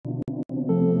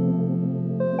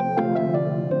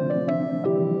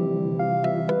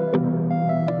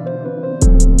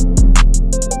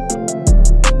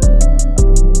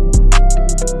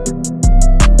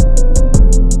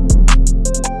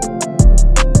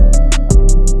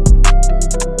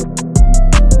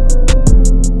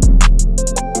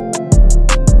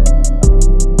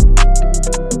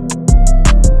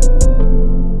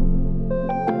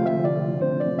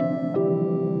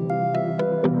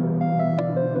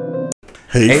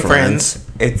Hey friends,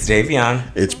 it's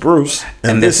Davion. It's Bruce,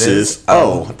 and this is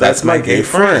That's My Gay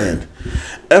Friend.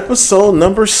 Episode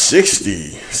number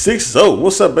 60.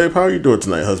 What's up, babe? How are you doing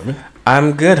tonight, husband?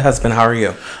 I'm good, husband. How are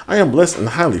you? I am blessed and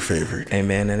highly favored.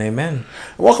 Amen and amen.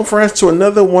 Welcome, friends, to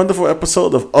another wonderful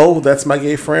episode of That's My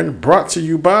Gay Friend, brought to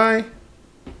you by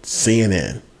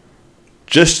CNN.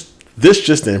 Just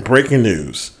in breaking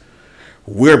news.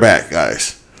 We're back,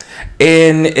 guys.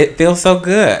 And it feels so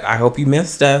good. I hope you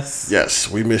missed us.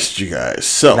 Yes, we missed you guys.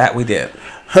 So that we did.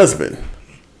 Husband,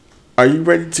 are you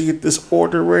ready to get this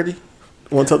order ready?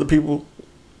 Want to tell the people?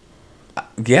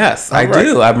 Yes, I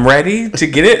do. I'm ready to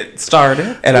get it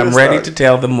started, and I'm ready to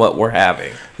tell them what we're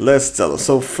having. Let's tell them.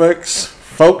 So,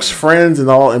 folks, friends, and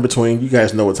all in between, you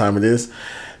guys know what time it is.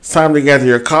 It's time to gather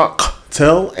your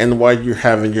cocktail, and while you're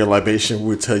having your libation,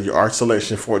 we'll tell you our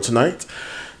selection for tonight.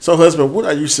 So, husband, what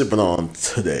are you sipping on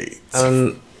today?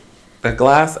 A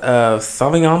glass of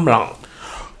Sauvignon Blanc.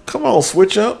 Come on,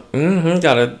 switch up.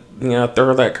 Gotta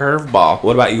throw that curveball.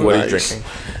 What about you? What are you drinking?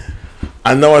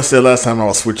 I know I said last time I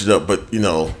would switch it up, but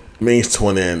means to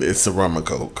an end. It's a rum and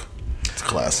coke. It's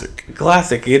classic.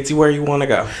 Classic. Gets you where you want to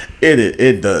go.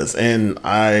 It does, and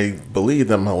I believe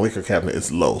that my liquor cabinet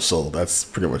is low, so that's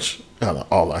pretty much kind of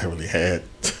all I really had.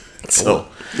 So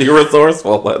you're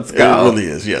resourceful. Let's go. It really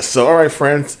is, yes. So, all right,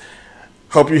 friends.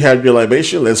 Hope you had your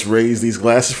libation. Let's raise these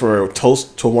glasses for a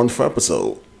toast to a wonderful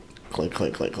episode. Clink,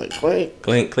 clink, clink, clink, clink.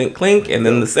 Clink, clink, clink, and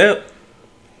then the sip.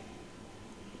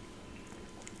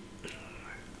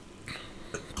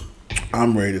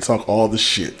 I'm ready to talk all the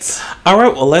shits. All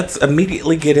right, well, let's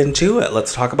immediately get into it.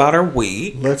 Let's talk about our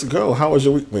week. Let's go. How was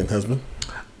your week been, husband?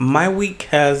 My week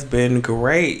has been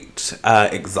great.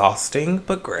 Exhausting,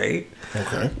 but great.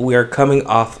 Okay. We are coming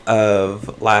off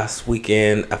of last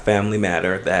weekend, a family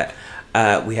matter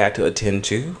that we had to attend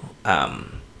to.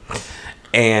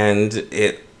 And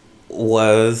it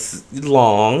was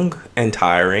long and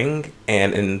tiring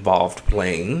and involved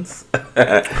planes.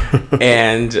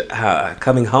 And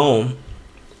coming home,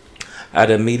 I had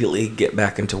to immediately get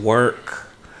back into work.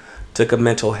 Took a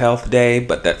mental health day,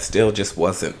 but that still just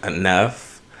wasn't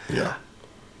enough. Yeah.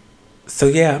 So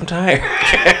yeah, I'm tired.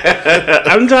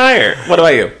 I'm tired. What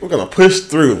about you? We're gonna push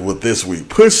through with this week.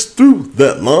 Push through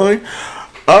that line.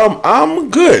 I'm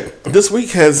good. This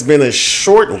week has been a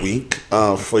short week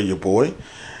for your boy.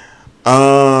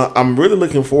 I'm really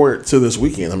looking forward to this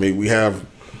weekend. I mean, we have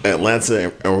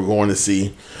Atlanta, and we're going to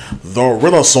see the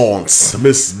Renaissance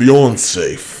Miss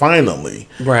Beyonce finally.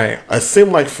 Right. It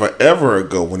seemed like forever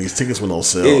ago when these tickets went on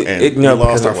sale, we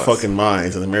lost our fucking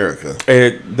minds in America.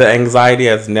 The anxiety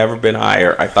has never been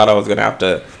higher. I thought I was gonna have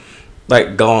to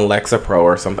go on Lexapro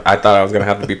or something. I thought I was gonna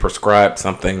have to be prescribed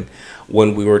something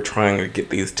when we were trying to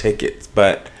get these tickets,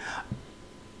 but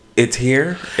it's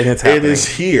here and it's happening.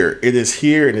 It is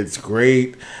here and it's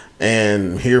great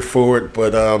and I'm here for it.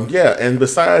 But and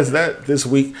besides that, this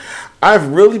week I've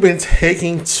really been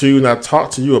taking to, and I've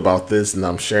talked to you about this and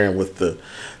I'm sharing with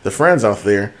the friends out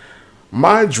there,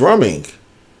 my drumming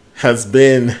has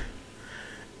been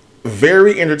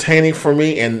very entertaining for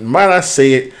me, and might I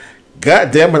say it,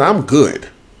 God damn it, I'm good.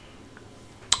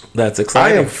 That's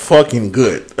exciting. I am fucking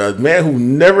good. A man who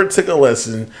never took a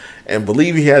lesson and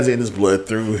believe he has it in his blood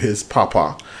through his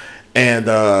papa.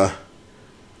 And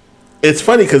it's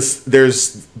funny because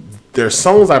there's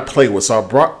songs I play with, so I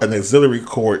brought an auxiliary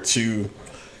cord to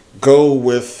go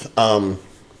with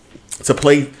to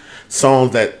play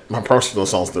songs that my personal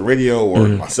songs, the radio or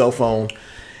my cell phone.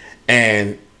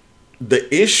 And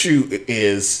the issue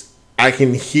is I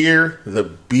can hear the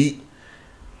beat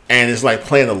and it's like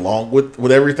playing along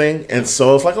with everything. And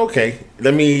so it's like, okay,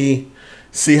 let me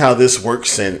see how this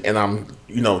works. And I'm,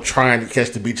 trying to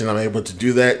catch the beat, and I'm able to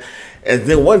do that. And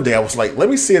then one day I was like, let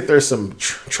me see if there's some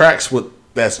tracks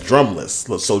that's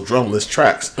drumless. So drumless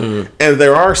tracks. And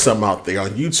there are some out there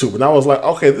on YouTube. And I was like,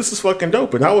 okay, this is fucking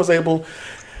dope. And I was able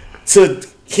to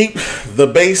keep the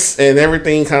bass and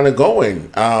everything kind of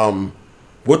going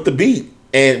with the beat.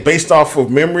 And based off of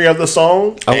memory of the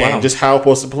song just how it's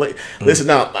supposed to play. Listen,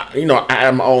 now, I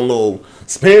have my own little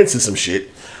spins and some shit,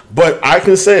 but I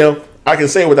can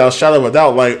say without a shadow of a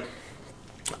doubt, like,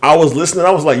 I was listening,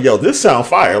 I was like, yo, this sound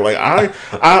fire. Like,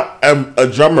 I am a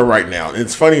drummer right now. And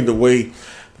it's funny the way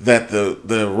that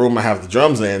the room I have the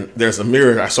drums in, there's a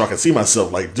mirror so I can see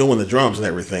myself, like, doing the drums and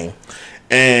everything.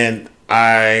 And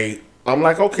I'm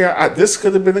like, okay, this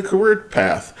could have been a career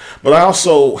path. But I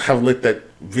also have looked at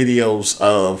videos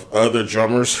of other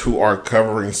drummers who are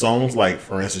covering songs, like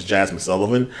for instance Jasmine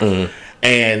Sullivan,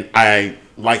 and I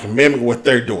like mimic what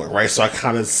they're doing, right? So I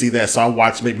kind of see that. So I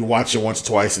watch it once or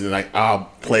twice, and then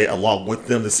I'll play along with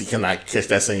them to see can I catch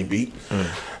that same beat.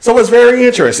 So it's very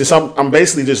interesting. So I'm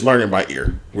basically just learning by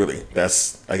ear. Really, I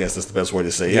guess that's the best way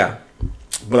to say it. Yeah.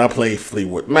 But I played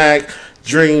Fleetwood Mac,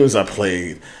 Dreams. I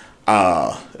played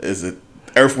is it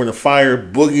Earth, Wind and Fire,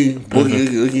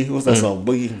 Boogie. What's that song?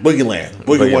 Boogie Land,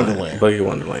 Boogie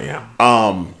Wonderland.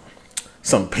 Yeah.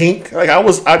 Some Pink. Like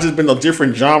I just been on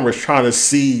different genres trying to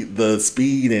see the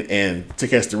speed and to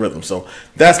catch the rhythm. So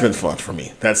that's been fun for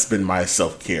me. That's been my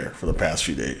self-care for the past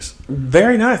few days.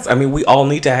 Very nice. I mean, we all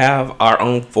need to have our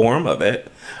own form of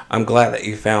it. I'm glad that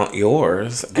you found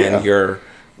yours and you're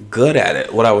good at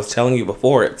it. What I was telling you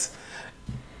before, it's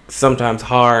sometimes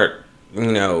hard,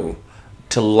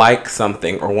 to like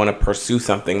something or want to pursue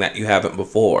something that you haven't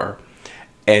before,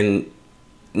 and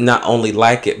not only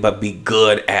like it but be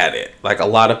good at it. Like a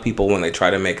lot of people, when they try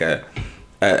to make a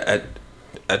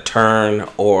turn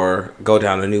or go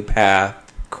down a new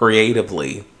path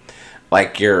creatively,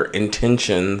 like your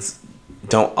intentions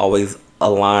don't always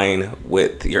align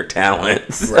with your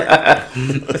talents. Right.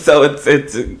 So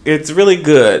it's really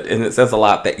good, and it says a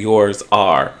lot that yours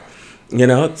are.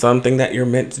 It's something that you're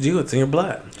meant to do. It's in your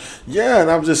blood. Yeah,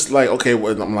 and I'm just like, okay,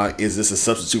 well, I'm like, is this a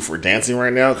substitute for dancing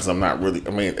right now? Because I'm not really. I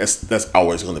mean, that's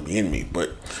always going to be in me.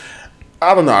 But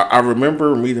I don't know. I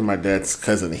remember meeting my dad's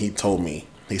cousin, and he told me,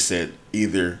 he said,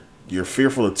 either you're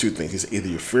fearful of two things. He said, either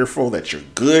you're fearful that you're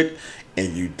good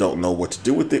and you don't know what to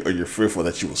do with it, or you're fearful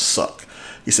that you will suck.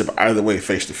 He said, but either way,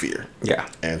 face the fear. Yeah.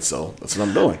 And so that's what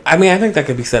I'm doing. I mean, I think that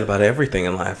could be said about everything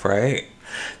in life, right?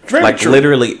 Very like true.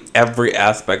 Literally every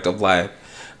aspect of life.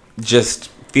 Just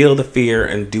feel the fear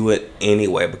and do it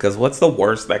anyway, because what's the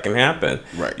worst that can happen?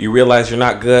 Right. You realize you're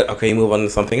not good, okay, you move on to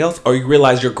something else, or you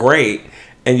realize you're great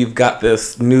and you've got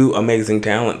this new amazing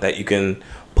talent that you can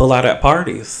pull out at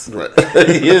parties. Right.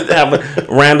 You have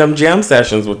random jam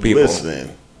sessions with people.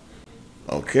 Listen.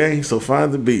 Okay, so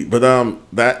find the beat. But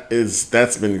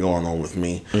that's been going on with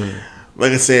me.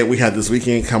 Like I said, we had this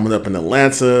weekend coming up in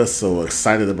Atlanta, so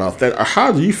excited about that.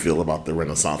 How do you feel about the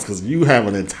Renaissance? Because you have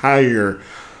an entire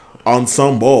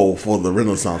ensemble for the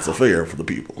Renaissance affair for the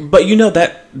people. But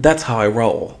that's how I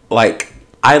roll. Like,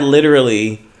 I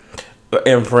literally,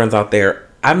 and friends out there,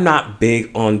 I'm not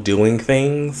big on doing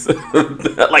things.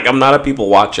 Like, I'm not a people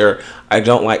watcher. I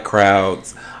don't like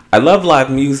crowds. I love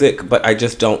live music, but I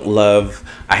just I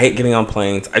hate getting on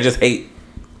planes. I just hate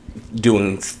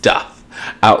doing stuff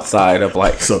outside of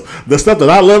like. So the stuff that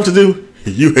I love to do,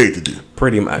 you hate to do.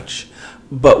 Pretty much.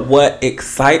 But what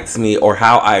excites me, or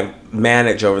how I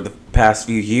manage over the past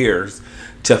few years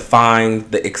to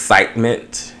find the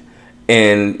excitement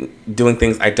in doing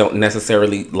things I don't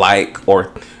necessarily like,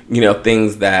 or,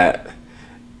 things that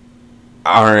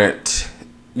aren't,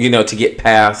 to get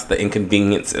past the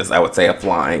inconveniences, I would say, of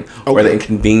flying, or the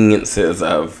inconveniences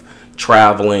of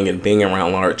traveling and being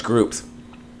around large groups.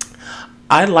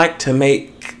 I like to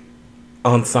make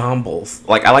ensembles.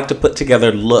 Like, I like to put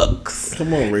together looks.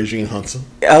 Come on, Regine Hunson.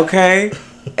 Okay?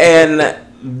 And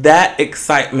that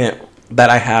excitement that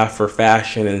I have for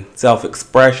fashion and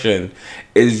self-expression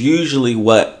is usually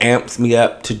what amps me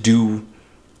up to do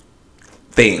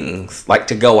things. Like,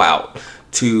 to go out,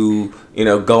 to,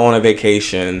 go on a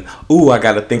vacation. Ooh, I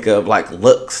got to think of, like,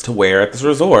 looks to wear at this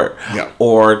resort. Yeah.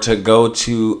 Or to go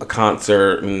to a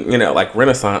concert and, like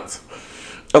Renaissance.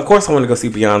 Of course, I want to go see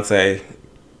Beyonce,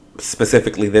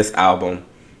 specifically this album,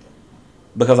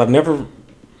 because I've never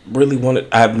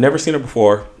seen her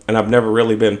before, and I've never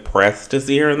really been pressed to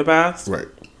see her in the past. Right.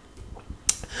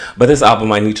 But this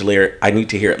album, I need to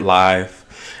hear it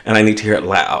live, and I need to hear it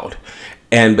loud.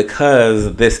 And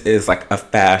because this is like a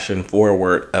fashion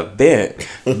forward event,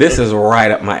 this is right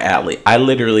up my alley. I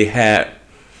literally had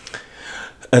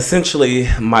essentially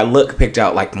my look picked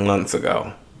out like months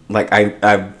ago. Like,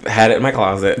 I've had it in my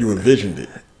closet. You envisioned it.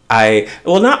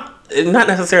 Not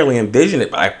necessarily envisioned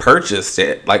it, but I purchased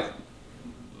it. Like,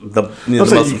 you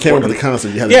came up with the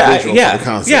concept. You had a visual for the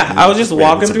concept. Yeah, I was just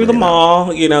walking through the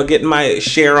mall, getting my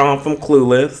share on from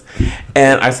Clueless,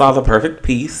 and I saw the perfect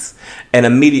piece, and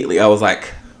immediately I was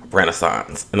like,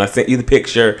 Renaissance. And I sent you the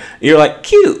picture. You're like,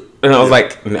 cute. And I was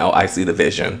like, no, I see the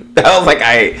vision. I was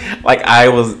I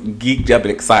was geeked up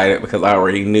and excited because I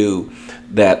already knew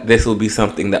that this would be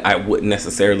something that I wouldn't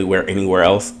necessarily wear anywhere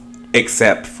else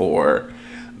except for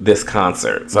this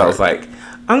concert. So I was like,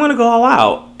 I'm going to go all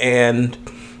out. And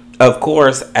of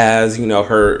course, as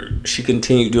she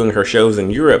continued doing her shows in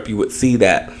Europe, you would see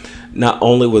that not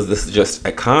only was this just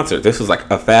a concert, this was like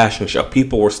a fashion show.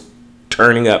 People were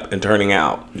turning up and turning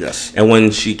out. Yes. And when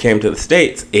she came to the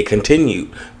States, it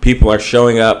continued. People are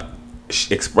showing up,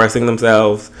 expressing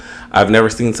themselves. I've never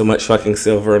seen so much fucking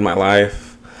silver in my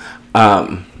life.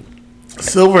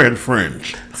 Silver and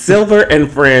fringe. Silver and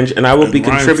fringe, and I will be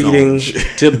contributing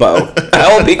to both.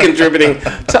 I will be contributing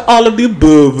to all of the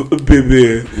above,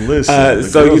 baby. Listen,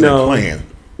 so you know, playing.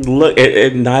 Look,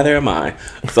 neither am I.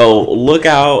 So look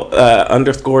out,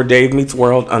 _ Dave Meets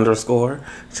World _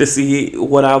 to see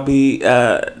what I'll be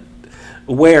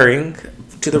wearing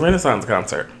to the Renaissance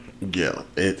concert. Yeah,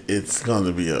 it's going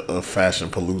to be a fashion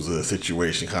palooza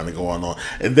situation kind of going on.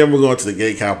 And then we're going to the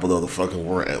gay capital of the fucking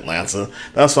world, Atlanta.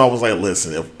 That's why I was like,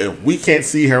 listen, if we can't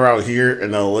see her out here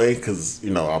in LA, because,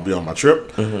 you know, I'll be on my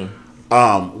trip,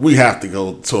 we have to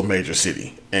go to a major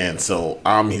city. And so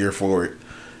I'm here for it.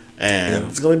 And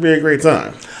it's going to be a great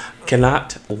time.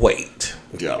 Cannot wait.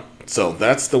 Yeah. So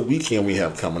that's the weekend we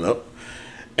have coming up.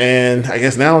 And I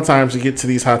guess now time to get to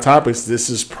these hot topics. This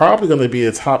is probably going to be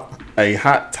a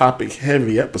hot topic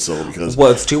heavy episode because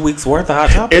it's 2 weeks worth of hot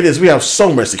topics. It is. We have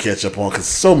so much to catch up on because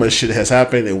so much shit has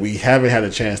happened and we haven't had a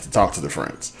chance to talk to the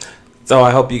friends. So I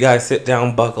hope you guys sit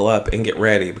down, buckle up, and get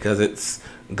ready because it's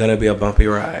going to be a bumpy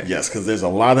ride. Yes, because there's a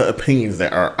lot of opinions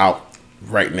that are out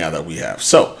right now that we have.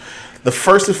 So the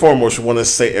first and foremost, we want to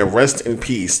say a rest in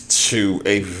peace to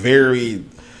a very,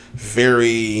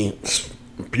 very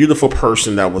beautiful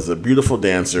person that was a beautiful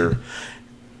dancer,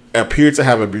 appeared to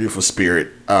have a beautiful spirit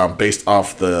based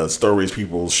off the stories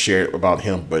people shared about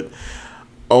him. But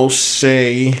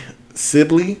O'Shae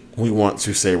Sibley, we want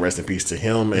to say rest in peace to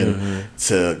him and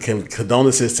to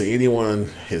condolences to anyone,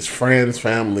 his friends,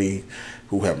 family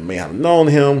who may have known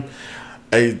him.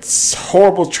 A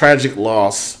horrible, tragic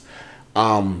loss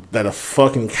that a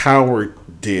fucking coward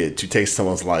did to take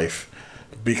someone's life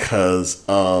because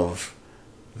of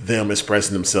them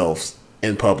expressing themselves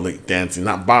in public, dancing,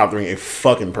 not bothering a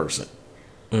fucking person.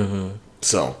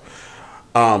 So,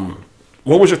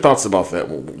 what was your thoughts about that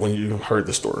when you heard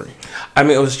the story? I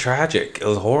mean, it was tragic. It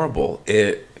was horrible.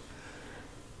 It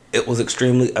was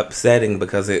extremely upsetting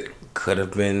because it could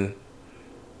have been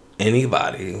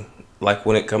anybody. Like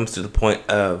when it comes to the point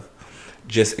of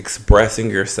just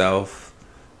expressing yourself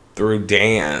through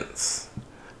dance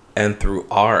and through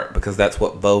art, because that's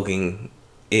what voguing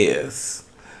is.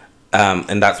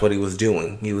 And that's what he was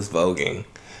doing. He was voguing.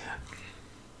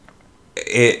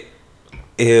 It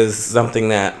is something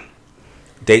that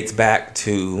dates back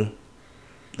to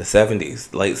the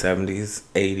 70s, late 70s,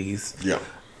 80s. Yeah.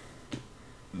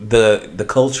 The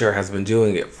culture has been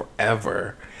doing it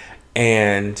forever.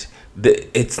 And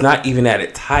it's not even at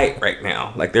its height right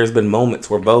now. Like, there's been moments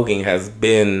where voguing has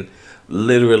been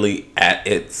literally at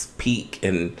its peak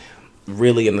and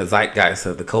really in the zeitgeist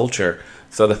of the culture.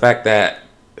 So the fact that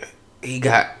he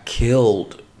got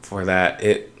killed for that,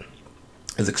 it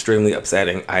is extremely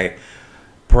upsetting. I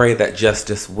pray that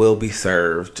justice will be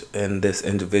served and this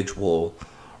individual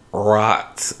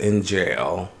rots in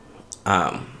jail,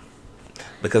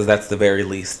 because that's the very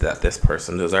least that this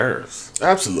person deserves.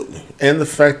 Absolutely. And the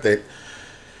fact that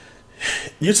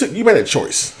you made a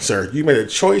choice, sir. You made a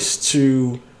choice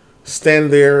to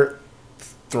stand there,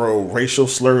 throw racial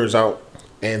slurs out,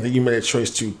 and then you made a choice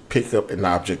to pick up an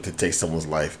object to take someone's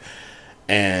life.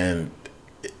 And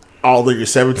although you're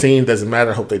 17, doesn't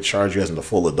matter. I hope they charge you as a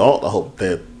full adult. I hope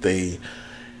that they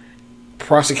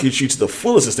prosecute you to the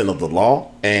fullest extent of the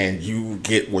law and you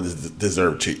get what is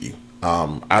deserved to you.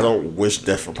 I don't wish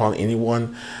death upon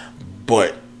anyone,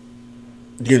 but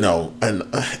you know, and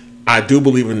I do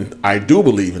believe in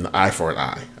eye for an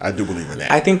eye. I do believe in that.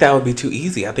 I think that would be too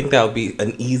easy. I think that would be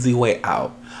an easy way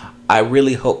out. I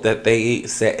really hope that they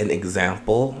set an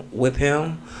example with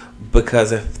him,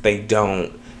 because if they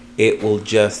don't, it will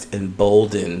just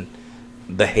embolden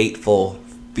the hateful,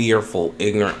 fearful,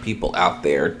 ignorant people out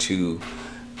there to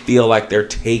feel like they're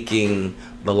taking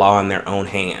the law in their own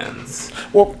hands.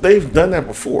 Well, they've done that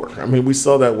before. I mean, we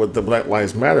saw that with the Black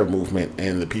Lives Matter movement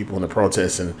and the people in the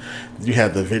protests, and you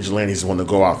had the vigilantes want to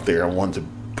go out there and want to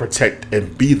protect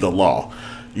and be the law,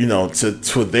 you know, to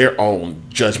their own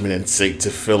judgment and sake,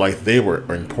 to feel like they were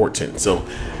important. So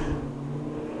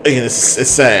again, it's a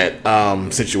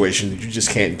sad situation. You just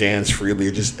can't dance freely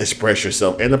or just express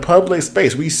yourself in a public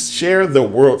space. We share the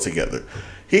world together.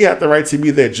 He had the right to be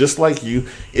there just like you.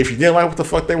 If you didn't like what the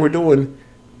fuck they were doing,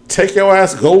 take your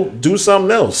ass, go do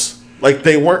something else. Like,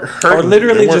 they weren't hurting, or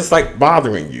literally just like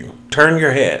bothering you. Turn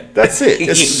your head. That's it.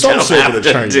 It's so simple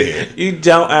to turn your head. You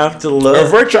don't have to look.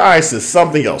 Avert your eyes to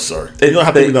something else, sir. You don't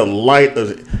have to be in the light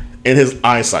in his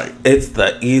eyesight. It's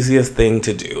the easiest thing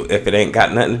to do. If it ain't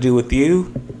got nothing to do with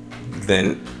you,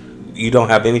 then you don't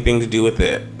have anything to do with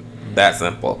it. That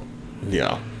simple.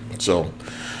 Yeah. So,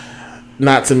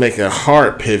 not to make a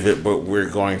hard pivot, but we're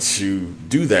going to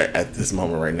do that at this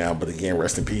moment right now. But again,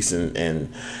 rest in peace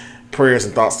and prayers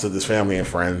and thoughts to this family and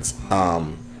friends.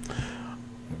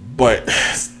 But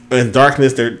in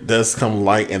darkness, there does come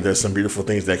light, and there's some beautiful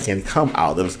things that can come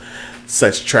out of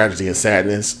such tragedy and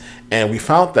sadness. And we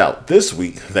found out this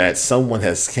week that someone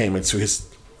has came into his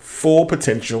full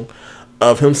potential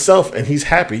of himself, and he's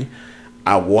happy.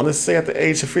 I want to say at the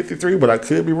age of 53, but I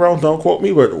could be wrong. Don't quote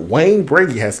me. But Wayne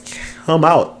Brady has come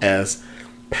out as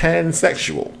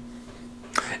pansexual.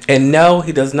 And no,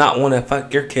 he does not want to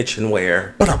fuck your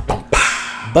kitchenware.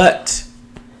 But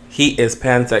he is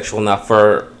pansexual. Now,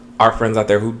 for our friends out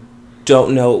there who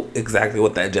don't know exactly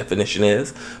what that definition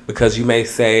is, because you may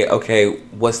say, okay,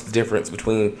 what's the difference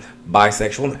between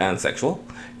bisexual and pansexual?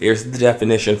 Here's the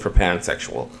definition for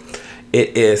pansexual.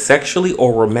 It is sexually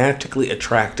or romantically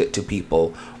attracted to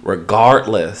people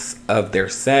regardless of their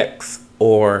sex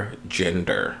or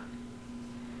gender.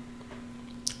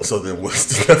 So then what's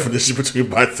the definition between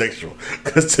bisexual?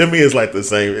 Because to me it's like the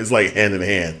same. It's like hand in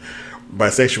hand.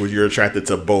 Bisexual, you're attracted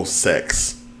to both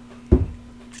sex.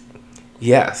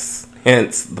 Yes,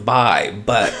 hence the bi.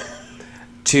 But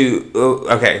so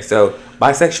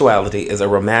bisexuality is a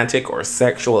romantic or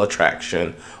sexual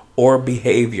attraction or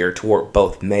behavior toward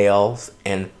both males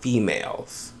and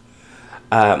females.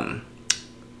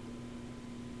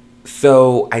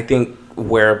 So I think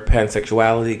where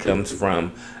pansexuality comes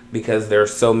from, because there are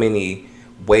so many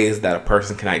ways that a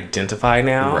person can identify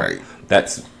now. Right.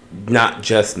 That's not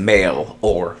just male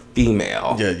or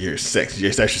female. Yeah, your sex.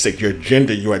 Your sexual sex. Your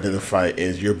gender you identify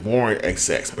is you're born X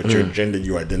sex, but your gender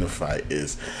you identify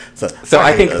is. So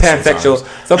I think pansexual.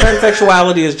 So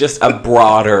pansexuality is just a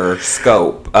broader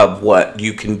scope of what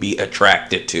you can be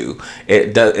attracted to.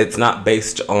 It's not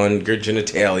based on your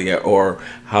genitalia or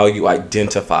how you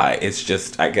identify. It's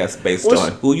just, I guess, based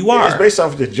on who you are. It's based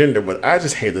off of your gender, but I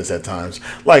just hate this at times.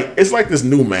 Like, it's like this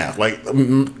new math. Like,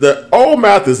 the old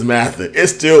math is math. It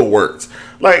still works.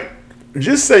 Like,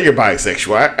 just say you're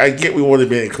bisexual. I get we want to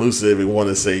be inclusive. We want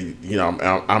to say, you know,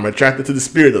 I'm attracted to the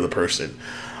spirit of the person,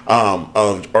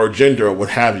 or gender or what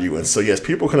have you. And so, yes,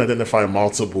 people can identify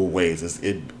multiple ways.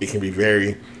 It can be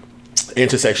very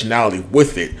intersectionality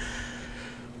with it.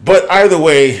 But either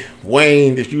way,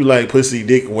 Wayne, if you like pussy,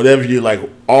 dick, whatever you like,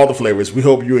 all the flavors, we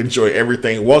hope you enjoy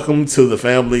everything. Welcome to the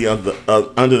family of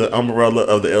under the umbrella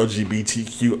of the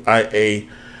LGBTQIA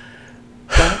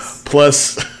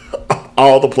plus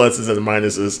all the pluses and the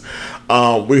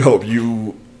minuses. We hope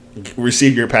you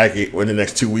receive your packet in the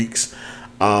next 2 weeks.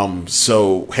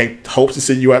 So, hey, hope to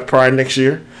see you at Pride next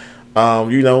year.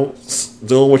 You know,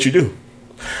 doing what you do.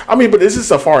 I mean, but this is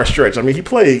a far stretch. I mean, he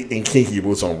played in Kinky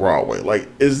Boots on Broadway. Like,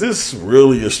 is this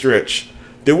really a stretch?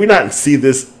 Did we not see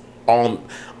this on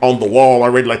the wall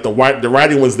already? Like, the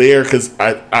writing was there, because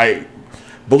I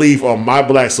believe on my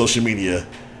black social media,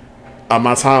 on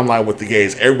my timeline with the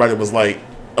gays, everybody was like,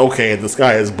 okay, the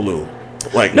sky is blue.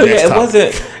 Like, no, yeah,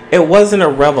 it wasn't a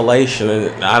revelation,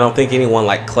 and I don't think anyone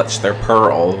like clutched their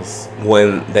pearls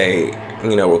when they,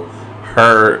 you know,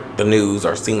 heard the news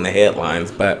or seen the headlines.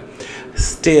 But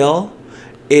still,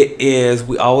 it is,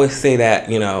 we always say that,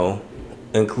 you know,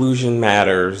 inclusion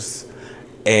matters,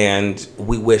 and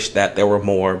we wish that there were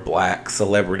more black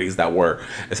celebrities that were,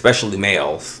 especially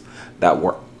males, that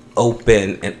were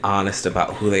open and honest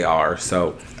about who they are.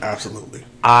 So absolutely,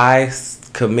 I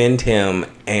commend him,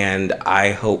 and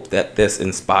I hope that this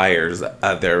inspires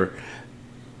other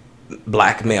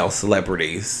black male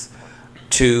celebrities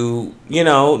to, you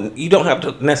know, you don't have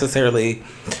to necessarily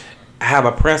have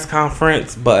a press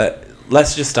conference, but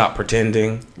let's just stop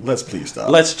pretending. Let's please stop.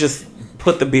 Let's just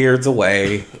put the beards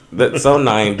away. That's so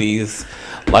 90s.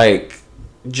 Like,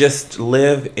 just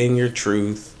live in your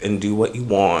truth and do what you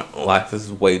want. Life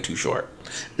is way too short.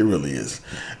 It really is.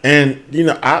 And, you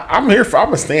know, I'm a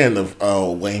fan of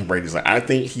Wayne Brady's. Like, I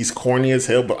think he's corny as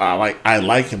hell, but I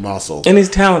like him also. And he's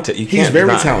talented. He's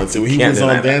very talented. He was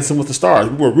on Dancing with the Stars.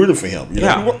 We were rooting for him. You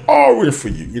know? We were all rooting for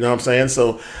you. You know what I'm saying?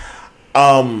 So,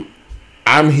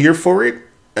 I'm here for it.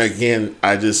 Again,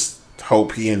 I just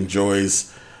hope he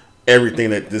enjoys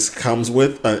everything that this comes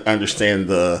with. Understand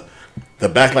the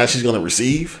backlash he's going to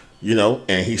receive, you know,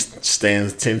 and he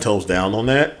stands 10 toes down on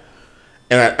that.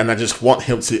 And I just want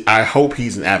him to, I hope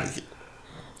he's an advocate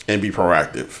and be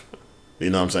proactive. You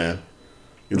know what I'm saying?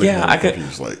 Yeah, I can.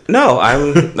 Like, no,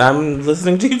 I'm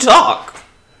listening to you talk.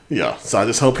 Yeah, so I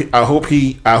just hope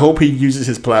he uses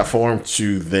his platform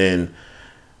to then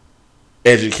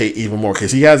educate even more,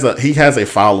 because he has a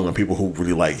following of people who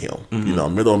really like him. Mm-hmm. You know,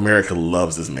 Middle America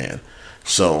loves this man.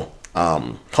 So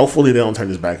hopefully they don't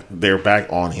turn their back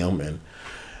on him, and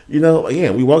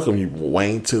again, we welcome you,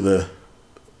 Wayne, to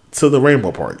the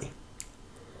Rainbow Party.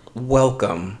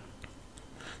 Welcome.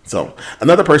 So,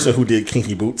 another person who did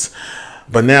Kinky Boots,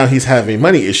 but now he's having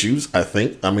money issues, I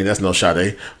think. I mean, that's no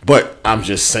Sade, but I'm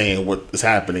just saying what is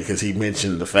happening because he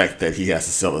mentioned the fact that he has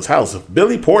to sell his house.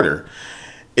 Billy Porter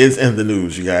is in the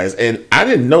news, you guys, and I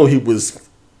didn't know he was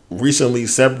recently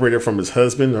separated from his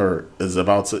husband or is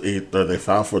about to, or they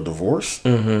filed for divorce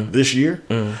this year.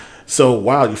 So,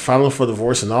 wow, you're filing for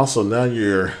divorce and also now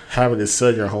you're having to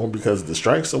sell your home because of the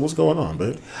strike. So, what's going on,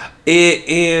 babe? It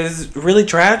is really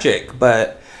tragic,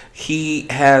 but he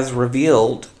has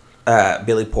revealed,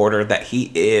 Billy Porter, that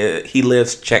he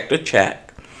lives check to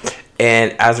check.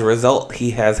 And as a result,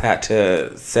 he has had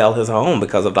to sell his home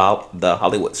because of the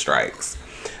Hollywood strikes.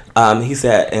 He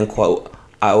said, end quote,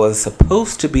 "I was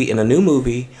supposed to be in a new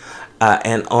movie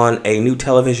and on a new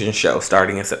television show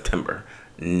starting in September.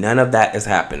 None of that is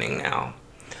happening now."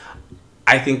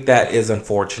 I think that is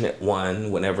unfortunate,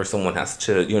 whenever someone has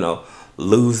to,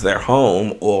 lose their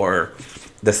home or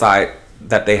decide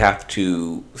that they have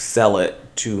to sell it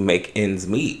to make ends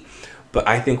meet. But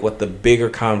I think what the bigger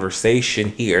conversation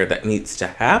here that needs to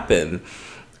happen,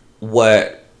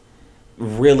 what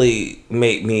really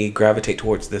made me gravitate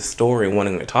towards this story and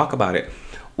wanting to talk about it,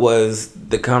 was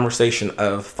the conversation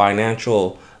of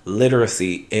financial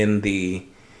literacy in the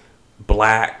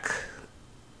Black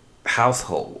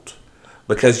household.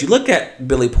 Because you look at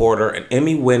Billy Porter, an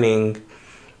Emmy-winning,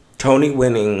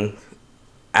 Tony-winning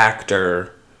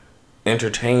actor,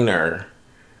 entertainer,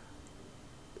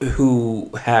 who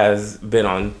has been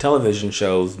on television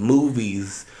shows,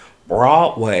 movies,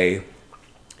 Broadway,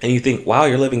 and you think, wow,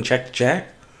 you're living check to check?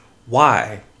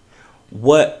 Why?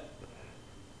 What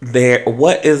are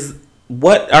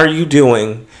you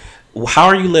doing? How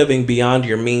are you living beyond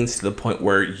your means to the point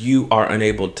where you are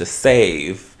unable to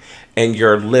save and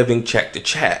you're living check to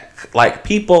check? Like,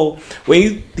 people, when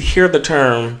you hear the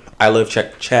term, I live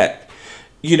check to check,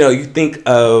 you think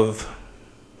of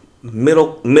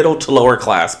middle to lower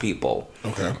class people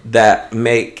that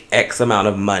make X amount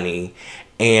of money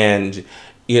and,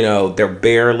 they're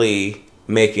barely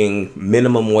making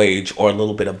minimum wage or a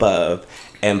little bit above.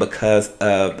 And because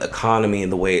of the economy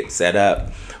and the way it's set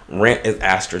up, rent is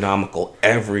astronomical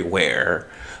everywhere.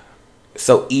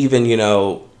 So even,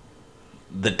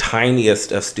 the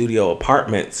tiniest of studio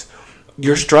apartments,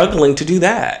 you're struggling to do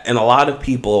that. And a lot of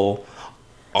people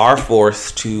are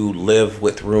forced to live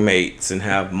with roommates and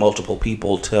have multiple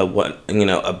people to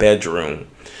a bedroom.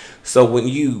 So when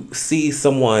you see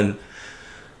someone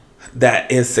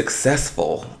that is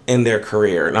successful in their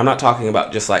career, and I'm not talking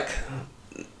about just like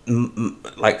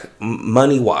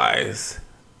money wise,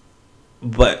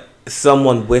 but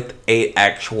someone with a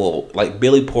actual, like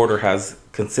Billy Porter has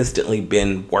consistently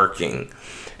been working,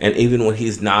 and even when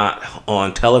he's not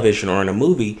on television or in a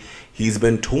movie, he's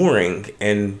been touring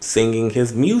and singing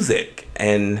his music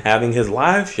and having his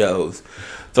live shows.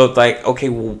 So it's like, okay,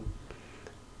 well,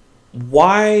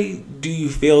 why do you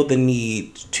feel the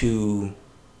need to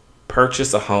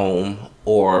purchase a home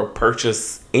or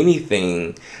purchase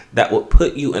anything that would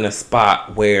put you in a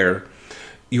spot where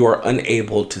you are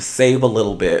unable to save a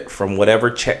little bit from whatever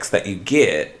checks that you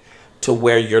get to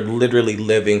where you're literally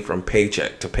living from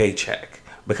paycheck to paycheck?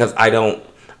 Because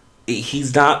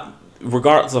he's not,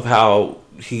 regardless of how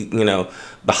the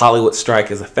Hollywood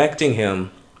strike is affecting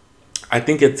him, I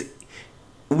think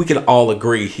we can all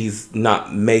agree he's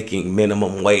not making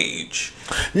minimum wage.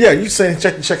 Yeah, you saying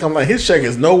check to check. I'm like, his check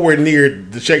is nowhere near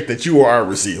the check that you are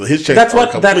receiving. His check is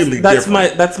completely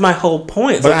different. That's my whole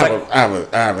point. But so I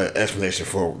have an explanation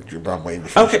for you. I'm waiting.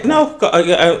 Okay, no,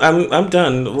 I'm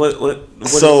done. What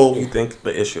do you think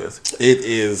the issue is? It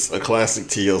is a classic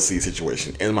TLC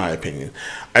situation, in my opinion.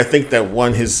 I think that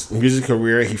his music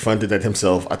career, he funded that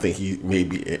himself. I think he may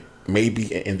be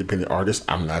an independent artist.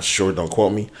 I'm not sure. Don't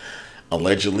quote me.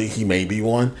 Allegedly, he may be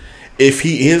one. If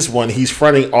he is one, he's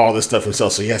fronting all this stuff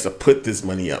himself, so he has to put this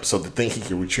money up. So to think he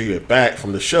can retrieve it back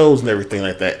from the shows and everything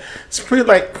like that, it's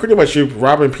pretty much you're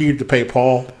robbing Peter to pay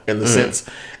Paul in the sense.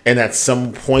 And at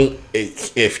some point,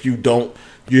 if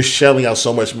you're shelling out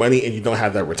so much money and you don't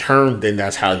have that return, then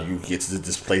that's how you get to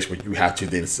this place where you have to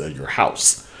then sell your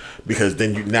house, because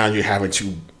then you're having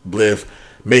to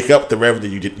make up the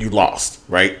revenue you lost,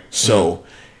 right? So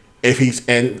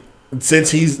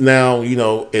since he's now,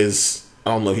 I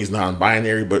don't know if he's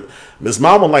non-binary, but Miss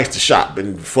Mama likes to shop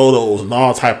and photos and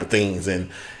all type of things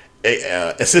and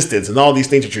assistants and all these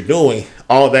things that you're doing,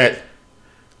 all that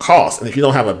costs. And if you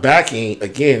don't have a backing,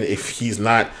 again, if he's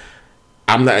not,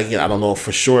 I don't know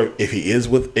for sure if he is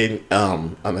with an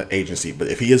agency, but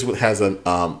if he has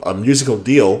a musical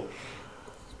deal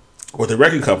with a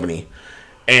record company,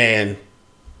 And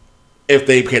if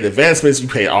they paid advancements, you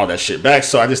pay all that shit back.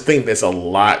 So I just think there's a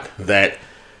lot that,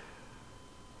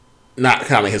 not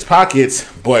counting his pockets,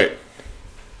 but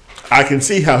I can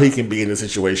see how he can be in this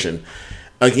situation.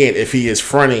 Again, if he is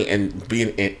fronting and being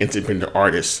an independent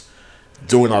artist,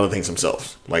 doing all the things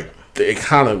himself. Like, it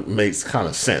kind of makes kind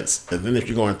of sense. And then if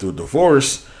you're going through a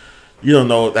divorce, you don't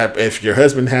know that if your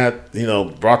husband had,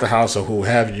 brought the house or who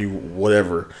have you,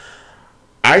 whatever.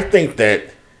 I think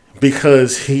that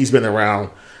because he's been around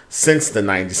since the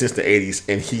 90s, since the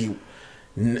 80s,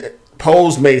 and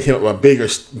Pose made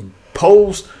him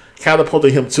Pose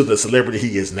catapulted him to the celebrity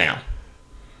he is now.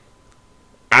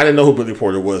 I didn't know who Billy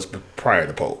Porter was prior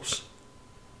to Pose.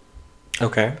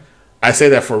 Okay. I say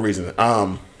that for a reason.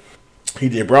 He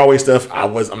did Broadway stuff.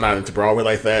 I'm not into Broadway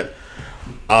like that.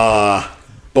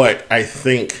 But I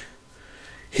think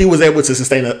he was able to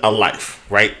sustain a life,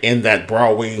 right, in that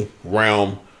Broadway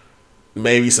realm.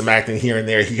 Maybe some acting here and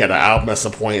there. He had an album at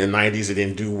some point in the 90s that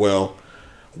didn't do well.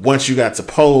 Once you got to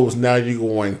Pose, now you're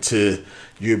going to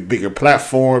your bigger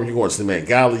platform. You're going to the Met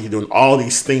Gala. You're doing all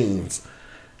these things.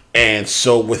 And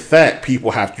so with that, you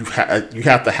have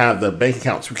to have the bank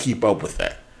account to keep up with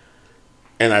that.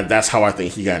 And that's how I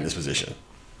think he got in this position.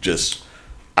 Just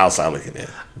outside looking in.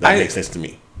 That makes sense to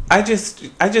me. I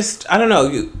don't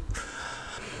know.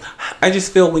 I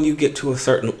just feel when you get to a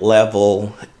certain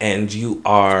level and you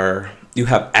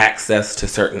have access to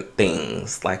certain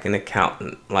things, like an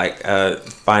accountant, like a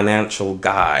financial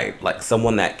guide, like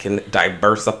someone that can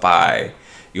diversify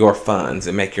your funds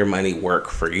and make your money work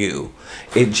for you.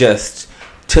 It just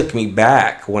took me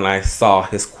back when I saw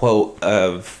his quote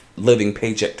of living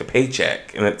paycheck to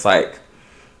paycheck. And it's like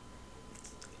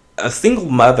a single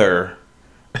mother,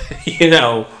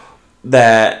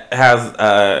 that has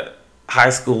a high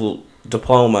school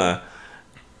diploma,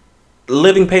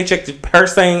 living paycheck to her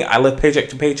saying, I live paycheck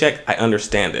to paycheck. I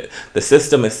understand it. The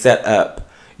system is set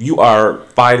up. You are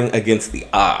fighting against the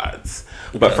odds.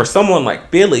 But for someone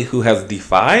like Billy, who has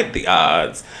defied the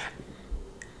odds,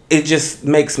 it just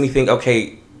makes me think,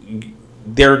 okay,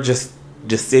 they're just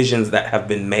decisions that have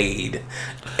been made.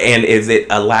 And is it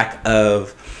a lack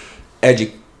of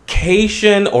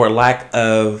education or lack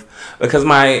of... Because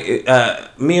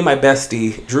me and my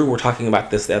bestie, Drew, were talking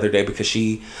about this the other day because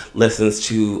she listens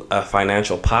to a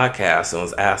financial podcast and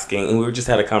was asking, and we just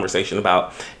had a conversation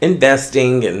about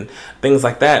investing and things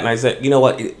like that. And I said, you know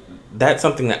what? That's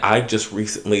something that I just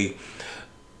recently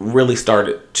really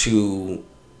started to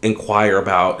inquire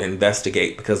about,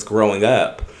 investigate, because growing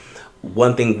up,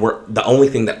 the only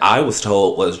thing that I was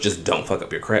told was just don't fuck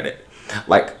up your credit.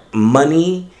 Like,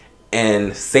 money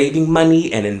and saving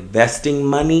money and investing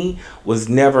money was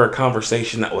never a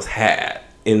conversation that was had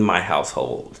in my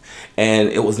household. And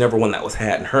it was never one that was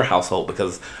had in her household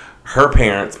because her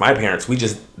parents, my parents,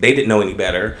 they didn't know any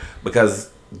better because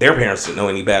their parents didn't know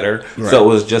any better. Right. So it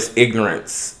was just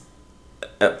ignorance,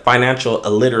 financial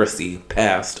illiteracy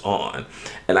passed on.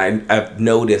 And I've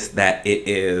noticed that it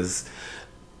is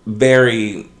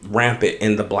very rampant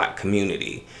in the Black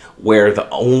community, where the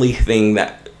only thing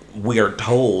that we are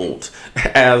told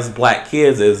as Black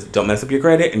kids is don't mess up your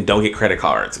credit and don't get credit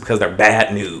cards because they're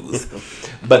bad news.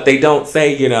 But they don't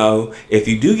say, if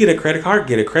you do get a credit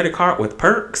card with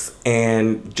perks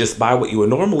and just buy what you would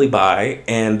normally buy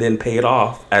and then pay it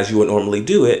off as you would normally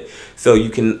do it. So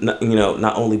you can,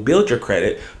 not only build your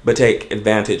credit, but take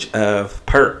advantage of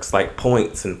perks like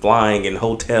points and flying and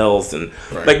hotels. And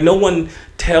right. Like, no one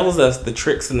tells us the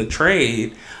tricks in the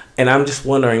trade. And I'm just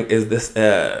wondering, is this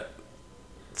a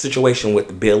situation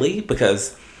with Billy?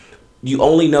 Because you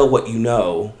only know what you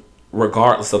know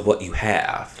regardless of what you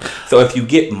have. So if you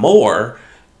get more,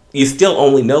 you still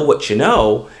only know what you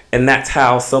know, and that's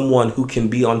how someone who can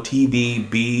be on TV,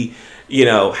 be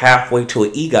halfway to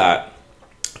an EGOT,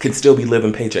 can still be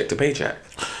living paycheck to paycheck.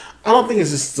 I don't think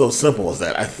it's just so simple as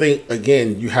that. I think,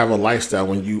 again, you have a lifestyle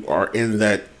when you are in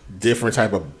that different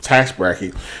type of tax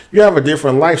bracket. You have a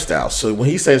different lifestyle. So when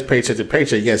he says paycheck to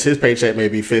paycheck, yes, his paycheck may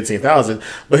be $15,000,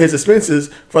 but his expenses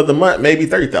for the month may be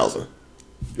 $30,000.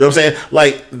 You know what I'm saying?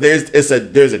 Like, there's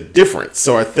a difference.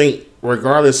 So I think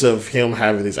regardless of him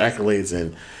having these accolades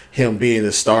and him being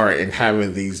a star and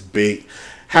having these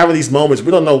moments,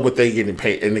 we don't know what they're getting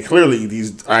paid. And clearly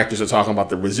these actors are talking about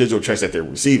the residual checks that they're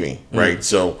receiving, right? Mm-hmm.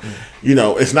 So,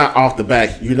 it's not off the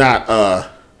back. You're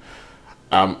not,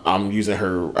 I'm using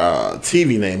her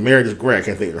TV name, Meredith Grey. I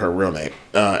can't think of her real name.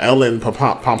 Ellen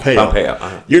Pompeo.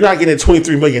 Uh-huh. You're not getting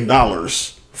 $23 million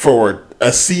for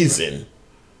a season,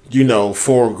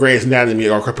 for Grey's Anatomy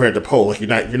or compared to Pole. Like,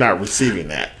 you're not receiving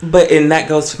that. And that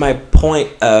goes to my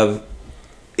point of,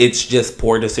 it's just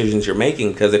poor decisions you're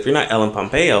making. Because if you're not Ellen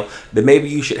Pompeo, then maybe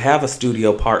you should have a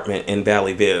studio apartment in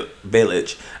Valley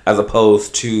Village as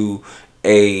opposed to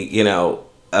a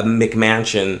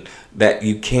McMansion that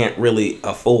you can't really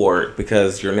afford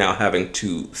because you're now having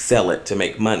to sell it to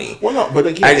make money. Well, no, but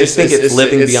again, I just think it's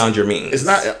living beyond your means. It's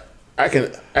not. I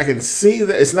can see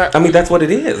that it's not. I mean, that's what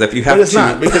it is. If you have, but it's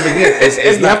not, because again,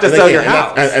 it's you have to sell your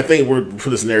house. I think we're for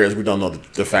the scenarios we don't know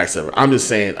the facts of it. I'm just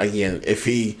saying again, if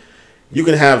you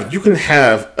can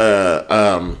have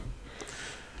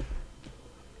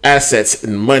assets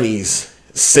and monies,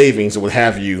 savings, or what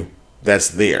have you, that's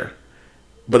there.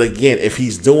 But again, if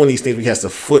he's doing these things, he has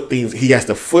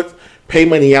to pay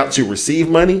money out to receive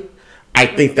money. I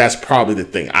think that's probably the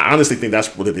thing. I honestly think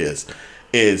that's what it is.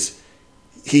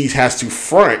 He has to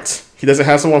front. He doesn't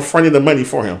have someone fronting the money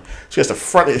for him. So he has to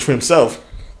front it for himself.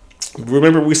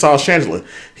 Remember, we saw Shangela.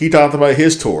 He talked about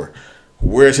his tour.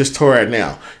 Where's his tour at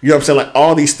now? You know what I'm saying? Like,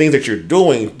 all these things that you're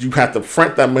doing, you have to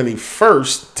front that money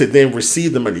first to then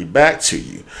receive the money back to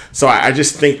you. So I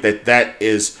just think that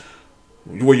is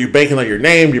where you're banking on your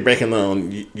name, you're banking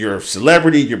on your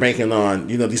celebrity, you're banking on,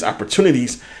 these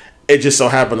opportunities. It just so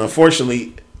happened,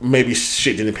 unfortunately, maybe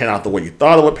shit didn't pan out the way you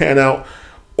thought it would pan out.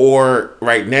 Or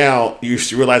right now, you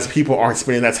realize people aren't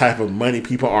spending that type of money.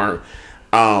 People aren't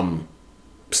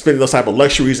spending those type of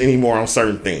luxuries anymore on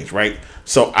certain things, right?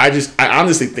 So I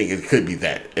honestly think it could be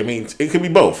that. I mean, it could be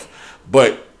both.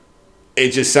 But it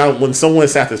just sounds, when someone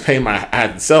has to I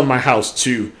had to sell my house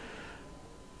to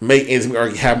make ends meet or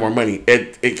have more money,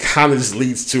 it kind of just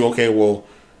leads to, okay, well,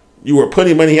 you were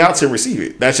putting money out to receive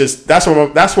it.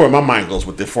 That's where my mind goes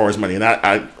with the forest money, and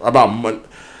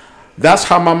that's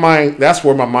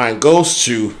where my mind goes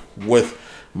to with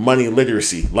money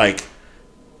literacy. Like,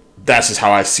 that's just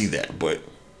how I see that. But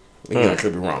again, I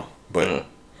could be wrong. But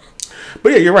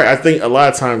yeah, you're right. I think a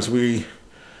lot of times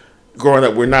growing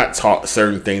up, we're not taught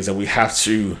certain things, and we have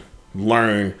to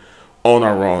learn on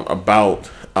our own about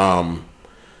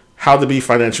how to be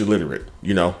financially literate,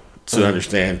 to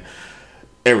understand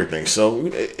everything.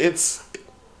 So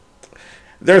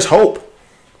there's hope,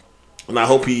 and I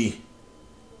hope he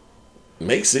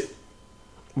makes it.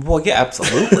 Well, yeah,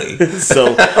 absolutely.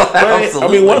 So, absolutely. I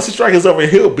mean, once the strike is over,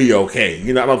 he'll be okay.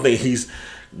 I don't think he's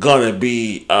gonna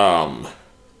be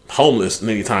homeless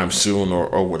anytime soon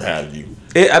or what have you.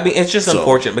 It's just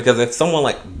unfortunate because if someone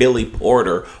like Billy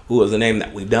Porter, who is a name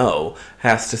that we know,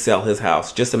 has to sell his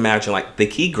house, just imagine like the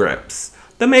Key Grips,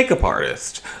 the makeup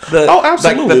artist.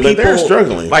 Absolutely. Like the people, they're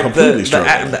struggling. Like completely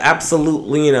struggling. The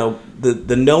absolutely,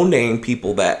 the no-name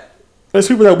people that there's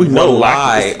people that we know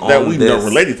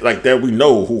related, like that we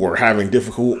know who are having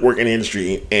difficult work in the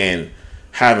industry and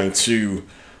having to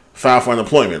file for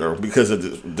unemployment or because of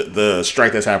the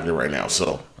strike that's happening right now.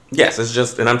 So yes, it's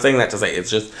just, and I'm saying that to say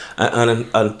it's just an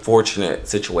unfortunate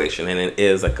situation, and it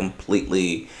is a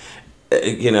completely,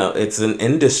 it's an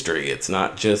industry. It's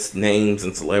not just names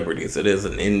and celebrities. It is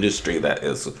an industry that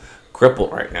is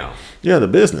crippled right now. Yeah, the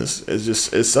business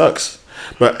it sucks.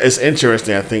 But it's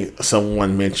interesting. I think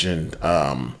someone mentioned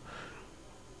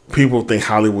people think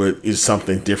Hollywood is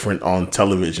something different on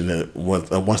television. That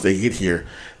once they get here,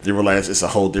 they realize it's a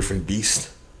whole different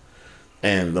beast,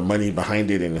 and the money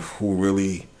behind it, and who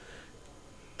really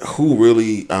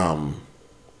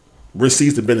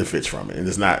receives the benefits from it. And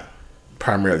it's not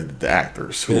primarily the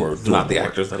actors who are not the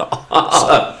actors at all.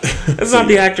 It's not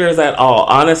the actors at all.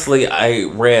 Honestly, I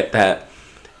read that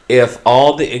if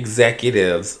all the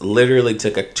executives literally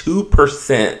took a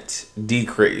 2%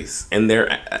 decrease in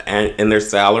their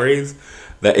salaries,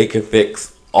 that it could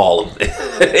fix all of it.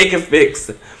 It could fix.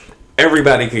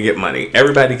 Everybody could get money.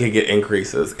 Everybody could get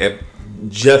increases if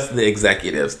just the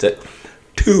executives took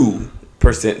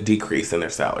 2% decrease in their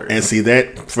salary. And see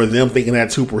that for them thinking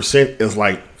that 2% is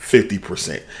like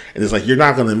 50%, and it's like you're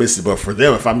not going to miss it. But for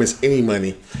them, if I miss any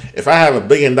money, if I have $1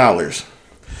 billion.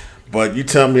 But you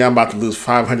tell me I'm about to lose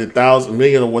 500,000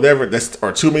 million or whatever, or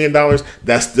 $2 million,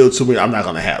 that's still $2 million I'm not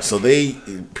gonna have. So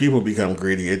people become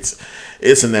greedy. It's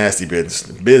a nasty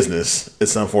business.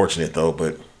 It's unfortunate though,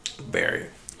 but very.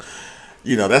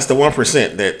 That's the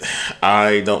 1% that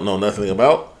I don't know nothing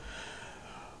about.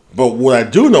 But what I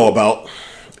do know about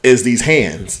is these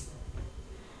hands,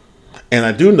 and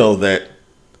I do know that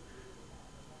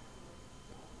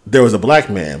there was a black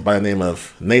man by the name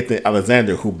of Nathan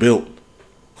Alexander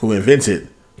who invented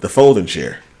the folding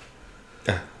chair.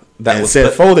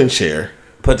 Folding chair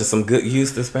put to some good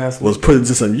use this past week. Was put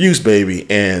into some use, baby,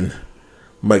 in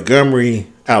Montgomery,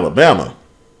 Alabama.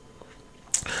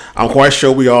 I'm quite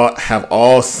sure we all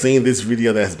have seen this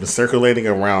video that has been circulating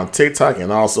around TikTok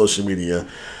and all social media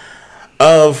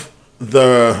of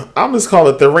I'm just call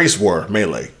it the race war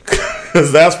melee.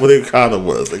 Because that's what it kind of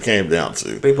was. It came down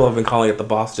to. People have been calling it the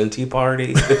Boston Tea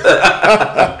Party.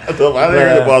 I didn't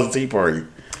hear the Boston Tea Party.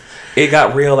 It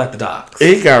got real at the docks.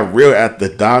 It got real at the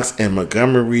docks in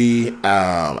Montgomery,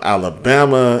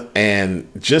 Alabama, and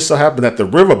just so happened at the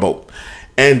riverboat.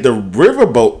 And the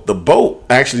riverboat, the boat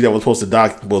actually that was supposed to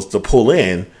dock was to pull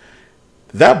in.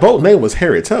 That boat name was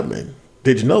Harriet Tubman.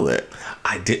 Did you know that?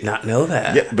 I did not know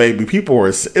that. Yeah, baby. People are,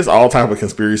 it's all type of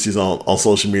conspiracies on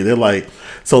social media. They're like,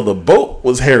 so the boat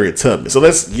was Harriet Tubman. So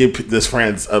let's give this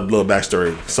friends a little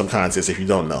backstory, some context if you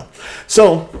don't know.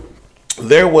 So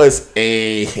there was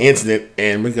a incident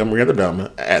in Montgomery,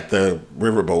 Alabama at the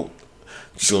riverboat,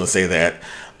 just going to say that,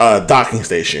 docking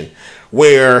station,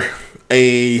 where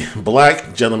a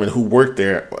black gentleman who worked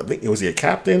there, I think was he a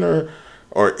captain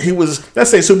or he was, let's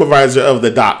say, supervisor of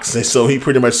the docks. And so he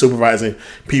pretty much supervising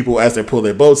people as they pull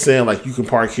their boats in, like you can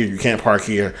park here, you can't park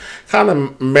here, kind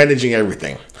of managing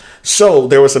everything. So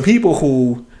there were some people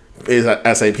who,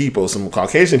 I say people, some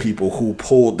Caucasian people who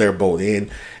pulled their boat in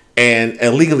and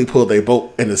illegally pulled their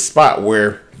boat in the spot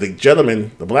where the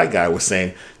gentleman, the black guy, was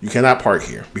saying, you cannot park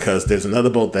here because there's another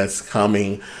boat that's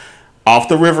coming off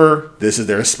the river. This is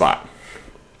their spot.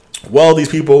 Well, these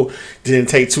people didn't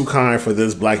take too kind for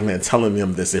this black man telling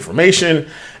them this information,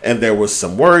 and there was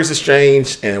some words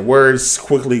exchanged, and words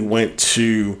quickly went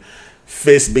to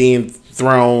fists being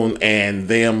thrown and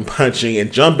them punching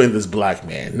and jumping this black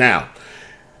man. Now,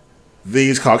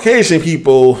 these Caucasian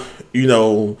people, you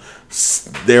know,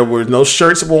 there were no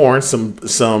shirts worn, some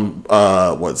swim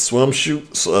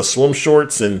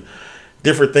shorts and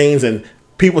different things, and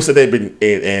people said they've been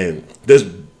and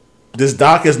this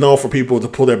dock is known for people to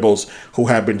pull their boats who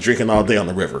have been drinking all day on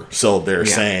the river. So they're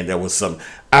saying there was some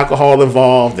alcohol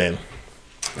involved and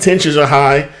tensions are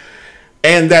high,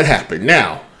 and that happened.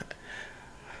 Now,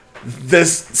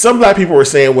 some black people were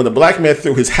saying when the black man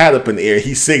threw his hat up in the air,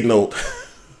 he signaled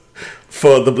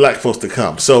for the black folks to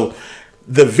come. So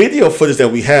the video footage that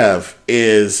we have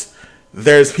is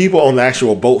there's people on the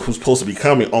actual boat who's supposed to be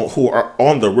coming on, who are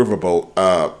on the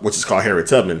riverboat, which is called Harriet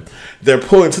Tubman. They're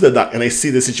pulling to the dock and they see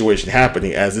the situation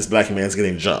happening as this black man's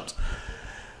getting jumped.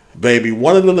 Baby,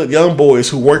 one of the young boys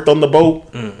who worked on the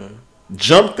boat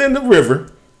jumped in the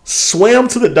river, swam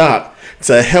to the dock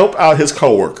to help out his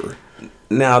coworker.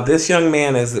 Now, this young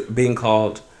man is being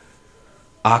called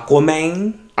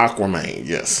Aquaman. Aquaman,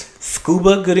 yes.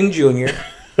 Scuba Gooding Jr.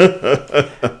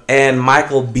 and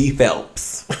Michael B.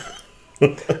 Phelps.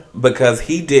 Because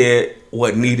he did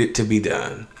what needed to be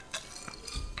done.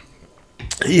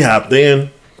 He hopped in,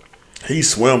 he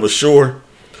swam ashore,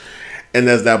 and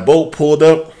as that boat pulled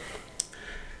up,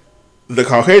 the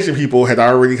Caucasian people had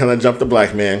already kind of jumped the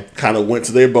black man, kind of went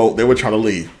to their boat. They were trying to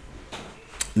leave.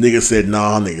 Nigga said,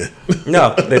 nah, nigga.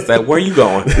 No, they said, where you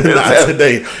going? Not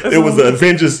today. It was the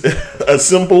Avengers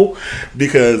assemble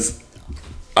because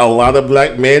a lot of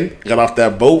black men got off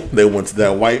that boat. They went to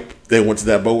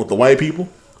that boat with the white people,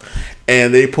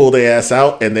 and they pulled their ass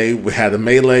out, and they had a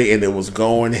melee, and it was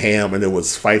going ham, and there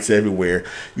was fights everywhere.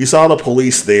 You saw the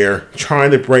police there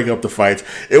trying to break up the fights.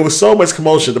 It was so much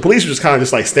commotion. The police were just kind of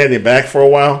just like standing back for a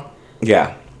while.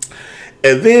 Yeah.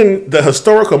 And then the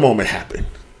historical moment happened.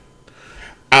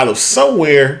 Out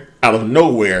of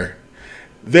nowhere,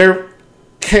 there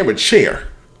came a chair,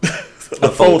 a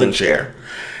folding chair.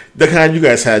 The kind you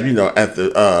guys have, you know, at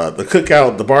the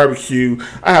cookout, the barbecue.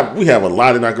 We have a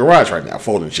lot in our garage right now,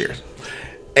 folding chairs.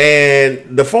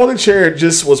 And the folding chair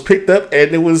just was picked up,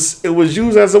 and it was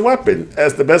used as a weapon,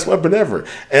 as the best weapon ever.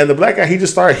 And the black guy, he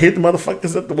just started hitting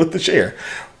motherfuckers with the chair.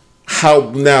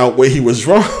 Where he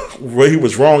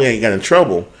was wrong and got in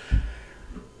trouble.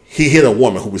 He hit a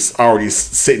woman who was already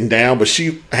sitting down, but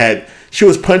she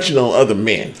was punching on other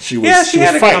men. She was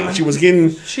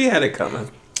fighting. She had it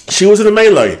coming. She was in a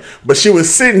melee, but she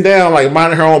was sitting down, like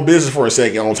minding her own business for a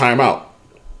second on timeout.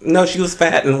 No, she was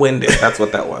fat and winded. That's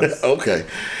what that was. Okay.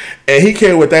 And he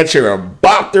came with that chair and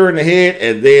bopped her in the head,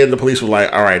 and then the police were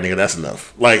like, all right, nigga, that's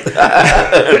enough. Like,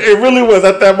 it really was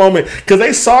at that moment, because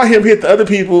they saw him hit the other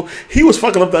people. He was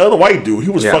fucking up the other white dude. He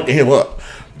was fucking him up.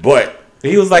 But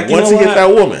he was like, once he hit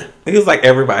that woman. He was like,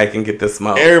 everybody can get this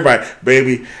smoke. Everybody,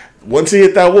 baby. Once he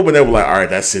hit that woman, they were like, all right,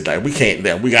 that's it. Like, we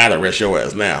got to arrest your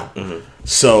ass now. Mm-hmm.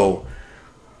 So,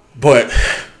 but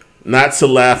not to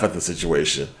laugh at the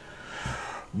situation.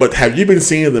 But have you been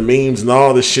seeing the memes and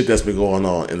all this shit that's been going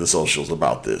on in the socials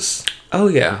about this? Oh,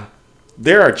 yeah.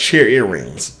 There are chair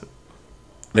earrings.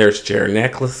 There's chair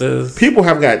necklaces. People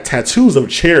have got tattoos of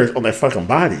chairs on their fucking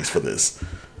bodies for this.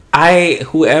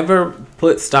 Whoever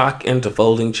put stock into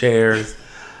folding chairs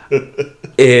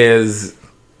is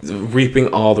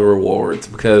reaping all the rewards,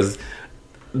 because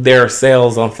there are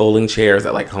sales on folding chairs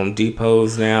at like Home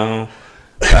Depots now.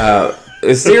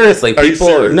 Seriously, people.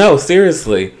 Serious? No,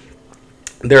 seriously.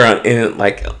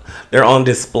 They're on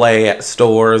display at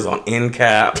stores on end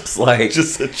caps, like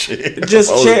just a chair,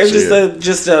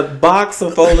 just a box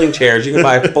of folding chairs. You can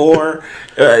buy 4.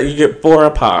 You get 4 a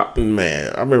pop.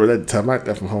 Man, I remember that time I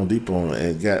got from Home Depot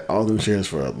and got all them chairs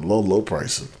for a low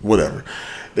price. Whatever,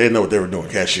 they didn't know what they were doing.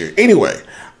 Cashier. Anyway,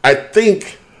 I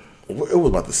think what was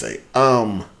about to say.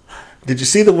 Did you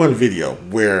see the one video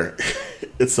where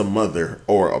it's a mother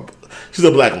she's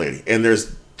a black lady and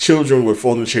there's children with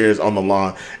folding chairs on the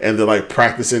lawn, and they're like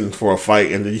practicing for a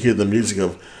fight, and then you hear the music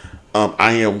of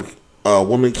 "I Am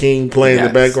Woman King" playing in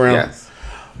the background. Yes.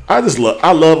 I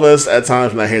love us at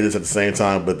times, and I hear this at the same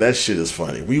time, but that shit is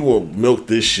funny. We will milk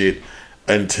this shit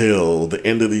until the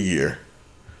end of the year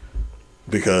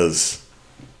because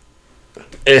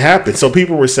it happened. So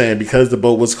people were saying because the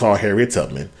boat was called Harriet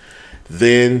Tubman,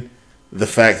 then the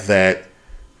fact that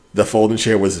the folding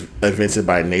chair was invented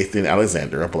by Nathan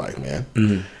Alexander, a black man.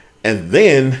 Mm-hmm. And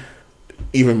then,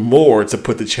 even more to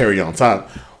put the cherry on top,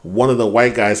 one of the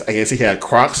white guys, I guess he had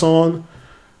Crocs on,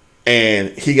 and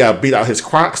he got beat out his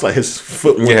Crocs, like his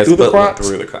foot went through the Crocs.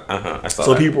 I saw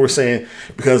so that. People were saying,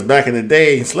 because back in the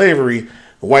day, in slavery,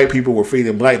 white people were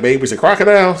feeding black babies to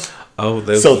crocodiles. Oh,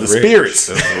 those so the spirits.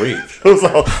 It was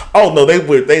like, oh no, they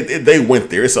went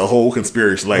there. It's a whole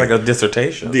conspiracy, like a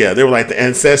dissertation. Yeah, they were like the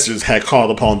ancestors had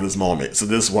called upon this moment. So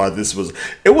this is why this was.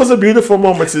 It was a beautiful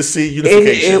moment to see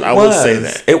unification. I will say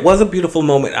that it was a beautiful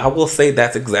moment. I will say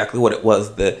that's exactly what it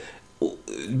was.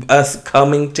 Us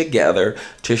coming together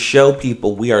to show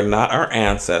people we are not our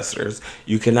ancestors.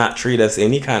 You cannot treat us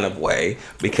any kind of way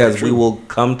because we will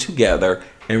come together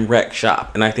and wreck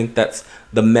shop. And I think that's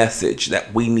the message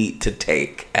that we need to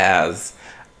take as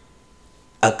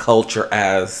a culture,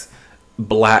 as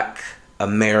Black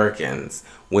Americans.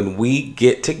 When we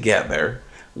get together,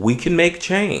 we can make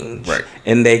change, right?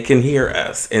 And they can hear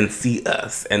us and see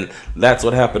us, and that's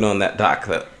what happened on that dock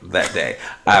that day.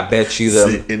 I bet you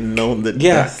sitting on the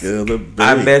dock of the bay.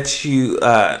 I bet you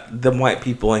them white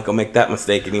people ain't gonna make that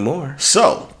mistake anymore.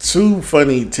 So 2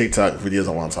 funny TikTok videos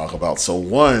I want to talk about. So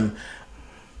one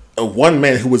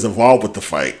man who was involved with the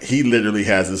fight, he literally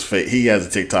has his face. He has a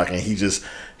TikTok, and he's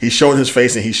showing his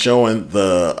face, and he's showing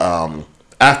the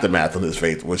aftermath on his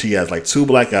face, which he has like 2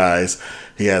 black eyes.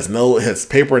 He has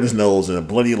paper in his nose and a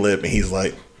bloody lip, and he's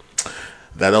like,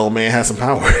 that old man has some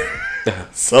power.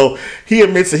 So he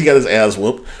admits that he got his ass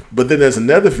whooped. But then there's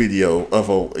another video of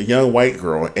a young white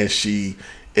girl, and she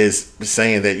is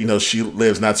saying that she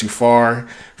lives not too far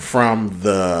from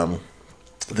the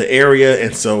area,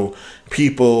 and so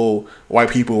white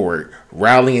people were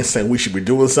rallying and saying we should be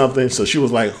doing something. So she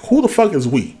was like, who the fuck is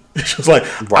we? She was like,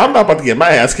 I'm not about to get my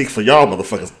ass kicked for y'all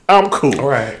motherfuckers. I'm cool.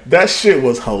 Right. That shit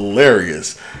was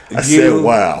hilarious. I said,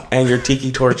 wow. And your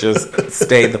tiki torches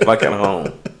stayed the fuck at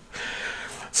home.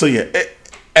 So yeah,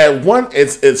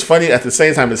 it's funny, at the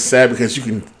same time it's sad because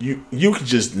you can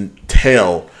just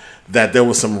tell that there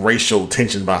was some racial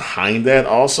tension behind that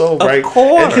also, right? Of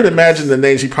course. And you can imagine the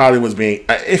names he probably was being,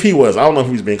 if he was, I don't know if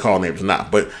he was being called names or not,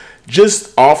 but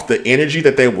just off the energy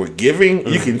that they were giving,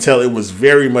 you can tell it was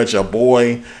very much a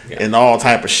boy and all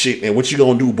type of shit. And what you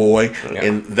gonna do, boy? Yeah.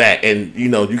 And that, and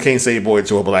you can't say boy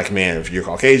to a black man if you're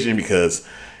Caucasian because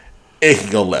it can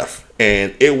go left.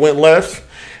 And it went left,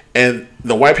 and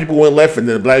the white people went left, and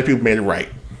then the black people made it right.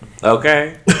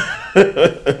 Okay.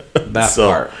 That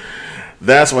part.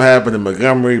 That's what happened in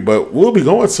Montgomery, but we'll be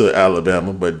going to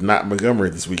Alabama, but not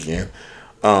Montgomery this weekend.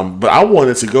 But I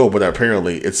wanted to go, but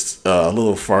apparently it's a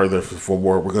little farther from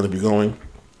where we're going to be going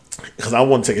because I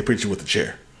want to take a picture with the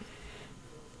chair.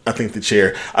 I think the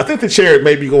chair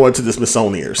may be going to the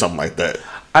Smithsonian or something like that.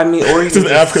 I mean, or to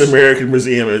the African American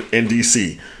Museum in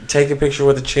D.C. Take a picture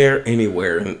with a chair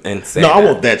anywhere and say. No, I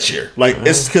want that chair. Like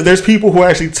it's because there's people who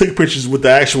actually took pictures with the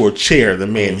actual chair the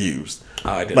man used. Oh,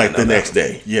 I didn't like know the that. next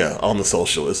day, yeah, on the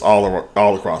social. It's all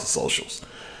across the socials.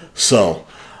 So,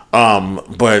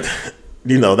 but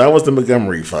that was the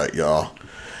Montgomery fight, y'all.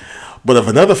 But of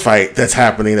another fight that's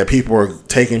happening that people are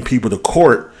taking people to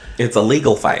court. It's a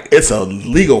legal fight. It's a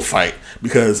legal fight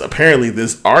because apparently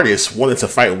this artist wanted to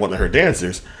fight one of her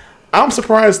dancers. I'm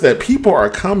surprised that people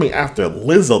are coming after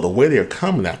Lizzo the way they're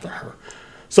coming after her.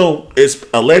 So it's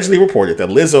allegedly reported that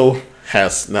Lizzo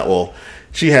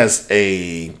she has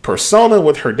a persona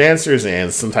with her dancers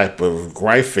and some type of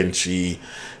gripe, and she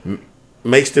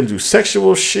makes them do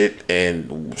sexual shit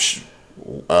and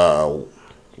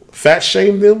fat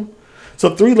shame them.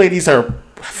 So 3 ladies are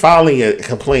filing a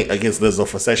complaint against Lizzo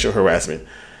for sexual harassment,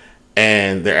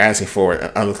 and they're asking for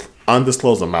an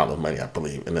undisclosed amount of money, I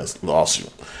believe, in this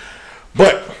lawsuit.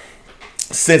 But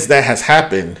since that has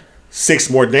happened, 6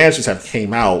 more dancers have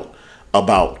came out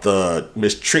about the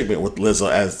mistreatment with Lizzo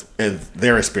as and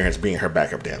their experience being her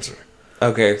backup dancer.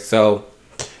 Okay, so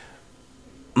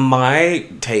my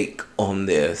take on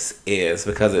this is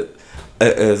because it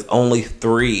is only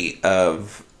 3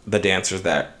 of the dancers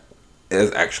that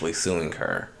is actually suing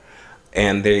her,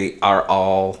 and they are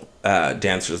all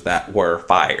dancers that were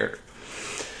fired.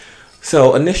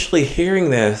 So initially hearing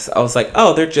this, I was like,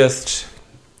 oh, they're just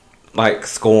like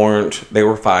scorned. They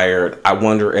were fired. I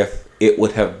wonder if it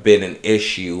would have been an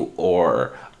issue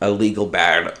or a legal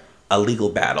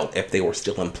battle if they were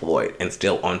still employed and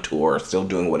still on tour, still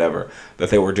doing whatever that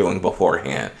they were doing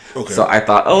beforehand. Okay. So I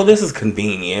thought, oh, this is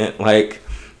convenient. Like,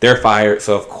 they're fired,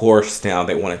 so of course now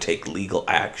they want to take legal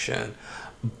action.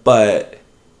 But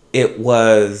it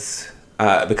was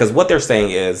because what they're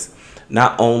saying is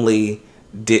not only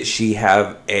did she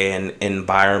have an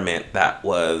environment that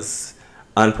was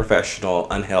unprofessional,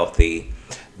 unhealthy,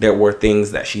 there were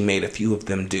things that she made a few of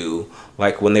them do.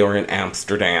 Like when they were in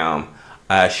Amsterdam,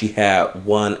 she had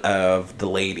one of the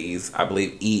ladies, I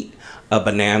believe, eat a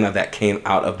banana that came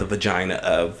out of the vagina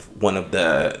of one of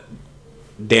the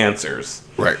dancers.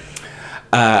 Right.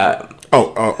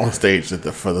 On stage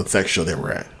for the sex show they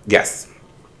were at. Yes.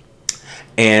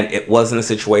 And it wasn't a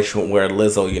situation where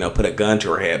Lizzo, put a gun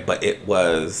to her head, but it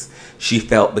was, she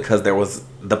felt because there was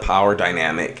the power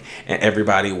dynamic and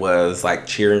everybody was like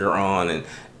cheering her on, and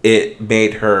it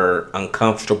made her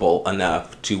uncomfortable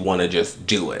enough to want to just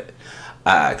do it.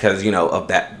 Because, of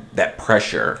that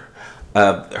pressure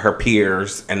of her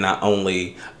peers and not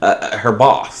only her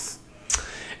boss.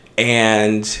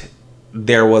 And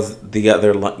there was the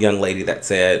other young lady that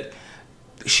said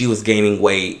she was gaining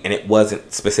weight, and it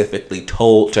wasn't specifically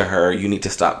told to her, you need to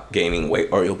stop gaining weight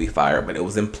or you'll be fired, but it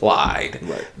was implied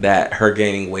that her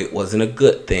gaining weight wasn't a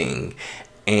good thing,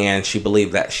 and she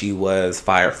believed that she was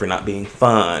fired for not being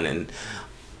fun, and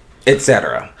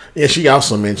etc. Yeah, she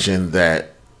also mentioned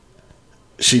that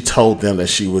she told them that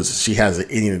she has an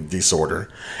eating disorder,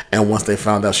 and once they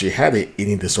found out she had an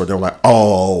eating disorder, they were like,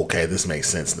 oh, okay, this makes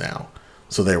sense now.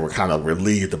 So they were kind of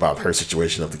relieved about her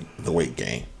situation of the weight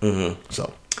gain. Mm-hmm.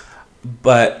 So,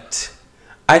 but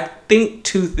I think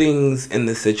 2 things in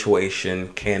this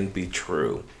situation can be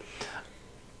true.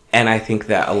 And I think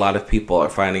that a lot of people are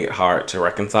finding it hard to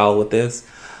reconcile with this.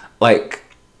 Like,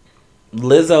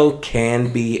 Lizzo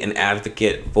can be an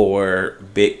advocate for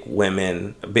big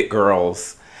women, big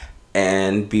girls,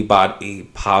 and be body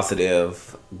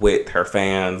positive with her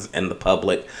fans and the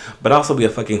public, but also be a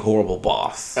fucking horrible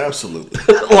boss. Absolutely.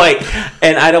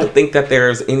 And I don't think that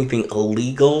there's anything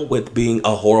illegal with being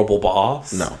a horrible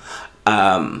boss. No.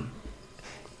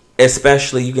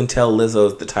 Especially, you can tell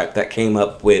Lizzo's the type that came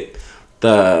up with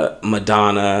the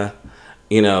Madonna,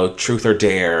 Truth or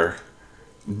Dare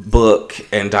book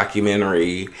and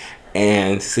documentary,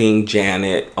 and seeing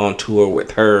Janet on tour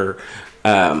with her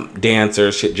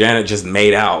dancers. Shit, Janet just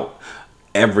made out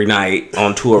every night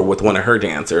on tour with one of her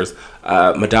dancers.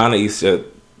 Madonna used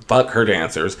to fuck her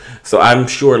dancers. So I'm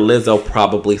sure Lizzo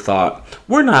probably thought,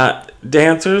 we're not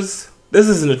dancers. This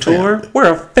isn't a tour. Family.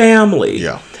 We're a family.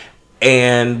 Yeah.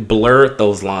 And blurred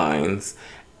those lines.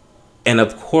 And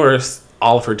of course,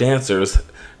 all of her dancers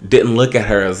didn't look at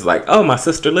her as like, oh, my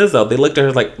sister Lizzo. They looked at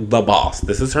her like the boss.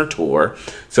 This is her tour.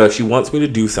 So if she wants me to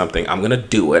do something, I'm going to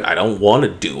do it. I don't want to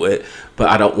do it, but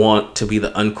I don't want to be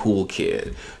the uncool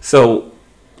kid. So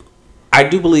I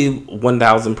do believe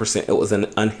 1000% it was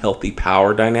an unhealthy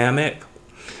power dynamic.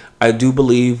 I do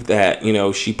believe that,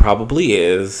 she probably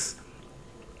is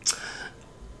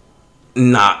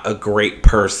not a great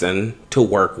person to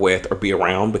work with or be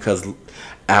around, because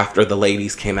after the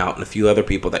ladies came out and a few other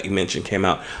people that you mentioned came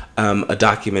out, a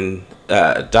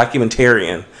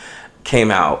documentarian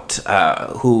came out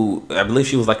who I believe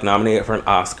she was like nominated for an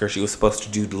Oscar. She was supposed to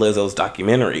do Lizzo's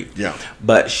documentary. Yeah.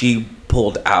 But she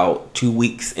pulled out 2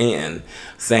 weeks in,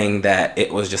 saying that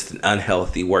it was just an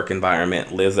unhealthy work environment.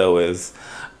 Lizzo is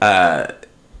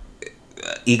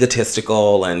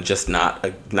egotistical and just not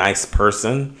a nice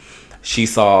person. She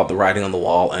saw the writing on the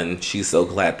wall, and she's so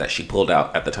glad that she pulled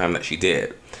out at the time that she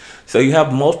did. So you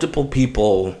have multiple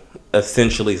people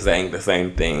essentially saying the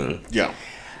same thing. Yeah.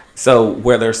 So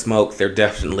where there's smoke, there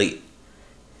definitely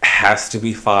has to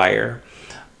be fire.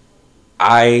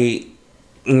 You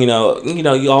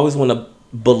always want to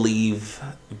believe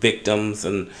victims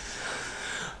and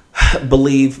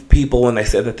believe people when they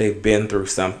say that they've been through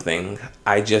something.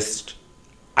 I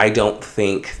don't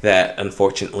think that,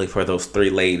 unfortunately, for those 3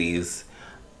 ladies,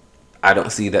 I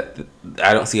don't see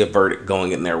a verdict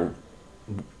going in their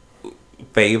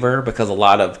favor because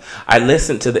I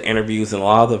listened to the interviews and a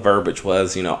lot of the verbiage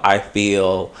was, I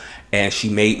feel, and she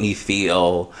made me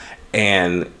feel,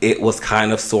 and it was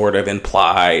kind of sort of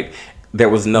implied. There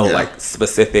was no like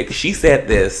specific, she said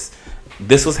this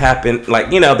was happened, like,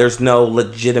 there's no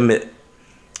legitimate,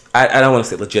 I don't want to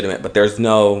say legitimate, but there's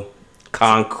no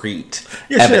concrete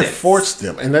evidence. She forced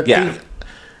them. And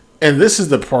and this is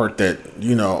the part that,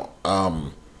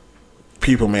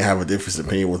 people may have a different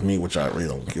opinion with me, which I really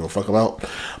don't give a fuck about.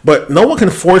 But no one can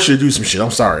force you to do some shit.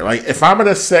 I'm sorry. Like, if I'm at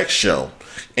a sex show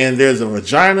and there's a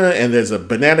vagina and there's a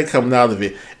banana coming out of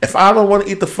it, if I don't want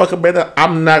to eat the fucking banana,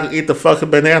 I'm not going to eat the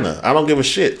fucking banana. I don't give a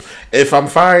shit. If I'm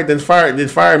fired, then fire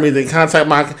me. Then contact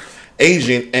my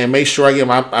agent and make sure I get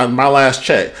my last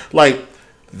check. Like,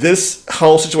 this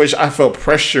whole situation, I felt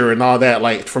pressure and all that.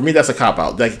 Like, for me, that's a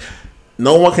cop-out. Like,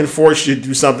 no one can force you to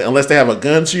do something unless they have a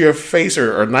gun to your face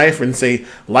or a knife and say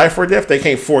life or death. They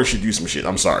can't force you to do some shit.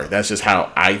 I'm sorry. That's just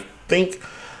how I think.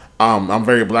 I'm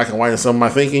very black and white in some of my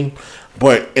thinking.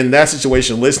 But in that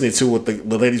situation, listening to what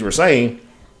the ladies were saying,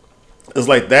 it's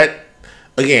like that.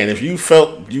 Again, if you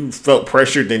felt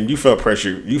pressured, then you felt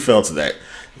pressure. You fell to that.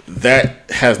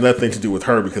 That has nothing to do with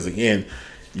her because, again,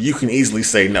 you can easily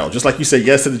say no. Just like you say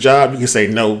yes to the job, you can say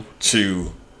no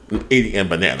to eating a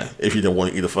banana if you don't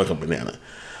want to eat a fucking banana.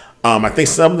 I think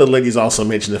some of the ladies also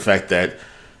mentioned the fact that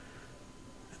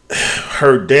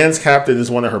her dance captain is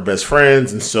one of her best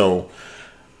friends, and so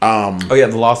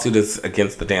the lawsuit is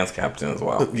against the dance captain as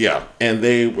well. Yeah, and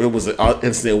it was an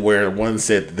incident where one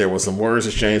said that there was some words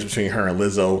exchanged between her and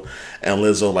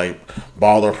Lizzo like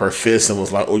balled up her fist and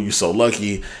was like, "Oh, you so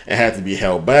lucky," and had to be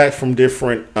held back from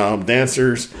different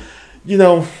dancers.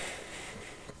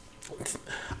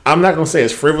 I'm not going to say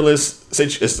it's frivolous.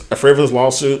 It's a frivolous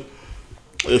lawsuit.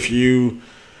 If you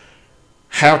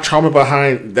have trauma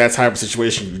behind that type of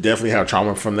situation, you definitely have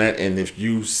trauma from that. And if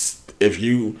you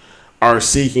are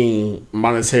seeking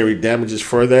monetary damages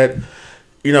for that,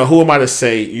 who am I to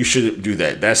say you shouldn't do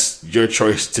that? That's your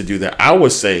choice to do that. I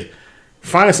would say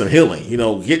find some healing.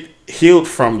 Get healed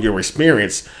from your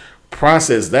experience,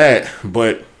 process that,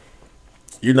 but.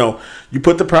 You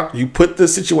put the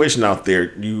situation out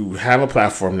there. You have a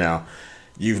platform now.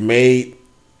 You've made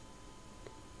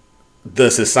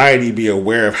the society be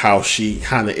aware of how she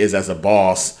kind of is as a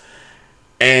boss,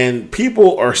 and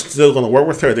people are still going to work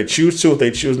with her. If they choose to, if they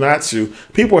choose not to,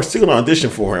 people are still going to audition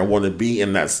for her and want to be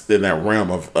in that realm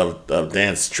of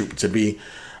dance troupe, to be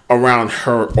around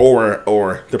her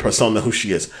or the persona who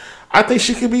she is. I think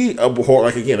she could be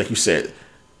like you said.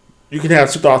 You can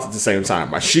have two thoughts at the same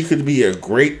time. Like, she could be a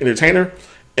great entertainer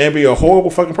and be a horrible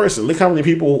fucking person. Look how many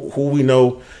people who we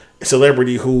know,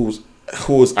 celebrity who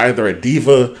is either a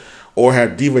diva or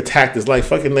have diva tactics, like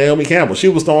fucking Naomi Campbell. She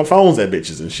was throwing phones at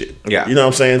bitches and shit. Yeah. You know what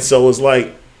I'm saying? So it's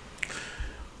like,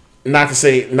 not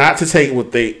to take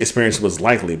what they experienced was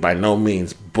likely by no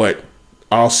means, but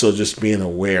also just being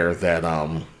aware that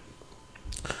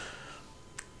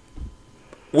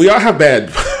we all have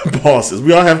bad bosses.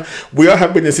 We all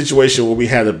have been in a situation where we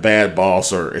had a bad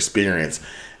boss or experience,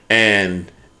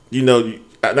 and I'm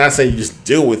not saying you just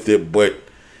deal with it, but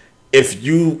if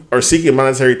you are seeking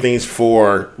monetary things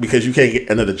because you can't get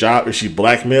another job, if she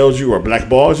blackmails you or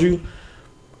blackballs you,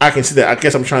 I can see that. I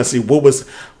guess I'm trying to see what's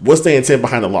the intent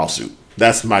behind the lawsuit.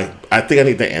 I think I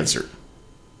need the answer.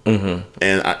 Mm-hmm.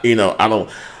 And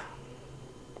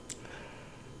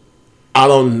I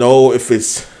don't know if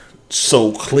it's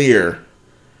so clear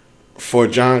for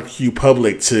John Q.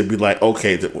 Public to be like,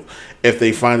 okay, if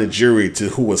they find a jury, to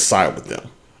who will side with them,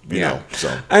 you know.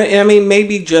 So I mean,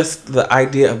 maybe just the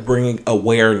idea of bringing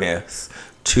awareness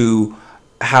to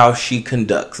how she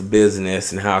conducts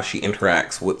business and how she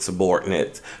interacts with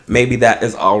subordinates. Maybe that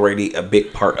is already a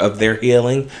big part of their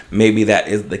healing. Maybe that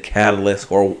is the catalyst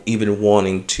for even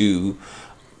wanting to,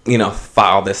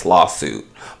 file this lawsuit,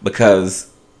 because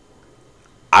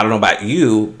I don't know about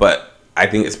you, but I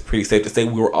think it's pretty safe to say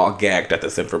we were all gagged at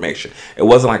this information. It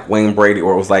wasn't like Wayne Brady,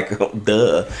 where it was like, oh,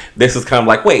 duh. This is kind of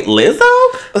like, wait, Lizzo?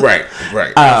 Right.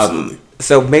 Absolutely.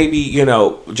 So maybe,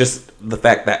 just the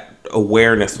fact that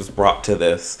awareness was brought to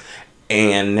this,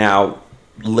 and now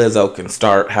Lizzo can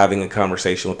start having a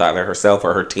conversation with either herself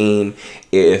or her team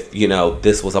if,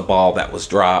 this was a ball that was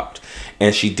dropped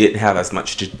and she didn't have as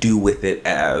much to do with it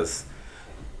as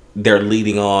they're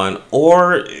leading on,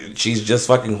 or she's just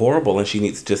fucking horrible and she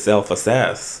needs to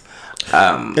self-assess.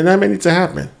 And that may need to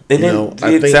happen. And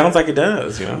it sounds like it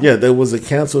does, Yeah, there was a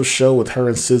canceled show with her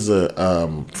and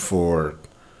SZA for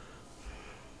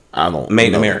Made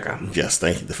in America. Yes,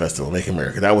 thank you. The festival Make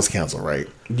America. That was canceled, right?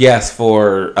 Yes,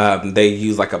 for they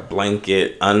use like a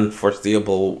blanket,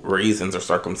 unforeseeable reasons or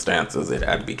circumstances, it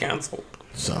had to be canceled.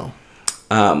 So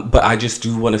But I just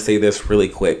do want to say this really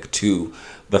quick to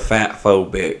the fat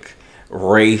phobic,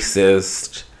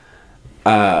 racist,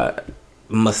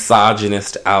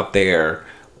 misogynist out there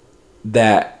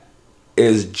that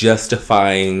is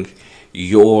justifying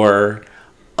your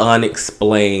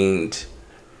unexplained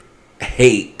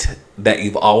hate that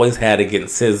you've always had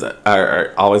against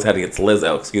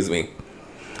Lizzo, excuse me,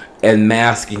 and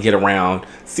masking it around.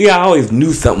 See, I always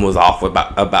knew something was off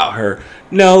about her.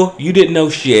 No, you didn't know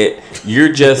shit.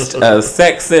 You're just a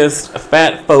sexist,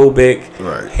 fat phobic,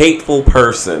 hateful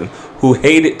person who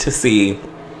hated to see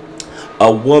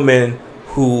a woman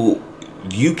who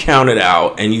you counted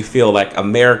out and you feel like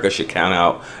America should count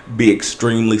out be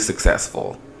extremely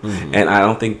successful. Mm-hmm. And I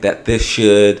don't think that this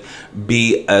should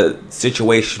be a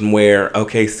situation where,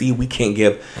 okay, see, we can't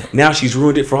give, now she's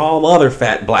ruined it for all other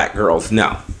fat black girls.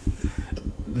 No,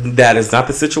 that is not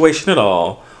the situation at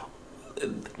all.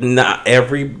 Not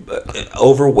every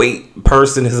overweight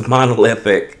person is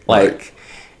monolithic. Like,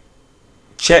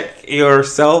 check your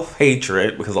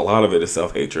self-hatred, because a lot of it is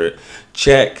self-hatred.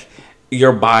 Check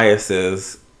your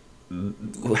biases.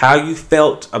 How you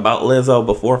felt about Lizzo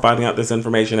before finding out this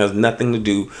information has nothing to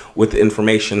do with the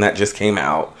information that just came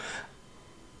out.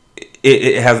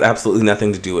 It has absolutely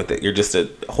nothing to do with it. You're just a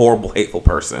horrible, hateful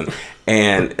person.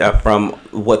 And from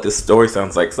what this story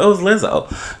sounds like, so is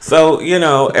Lizzo. So, you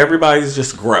know, everybody's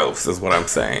just gross is what I'm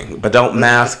saying. But don't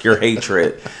mask your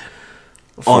hatred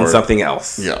on something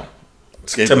else. Yeah.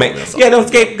 Don't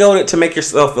scapegoat it to make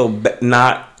yourself feel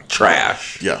not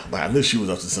trash. Yeah, like I knew she was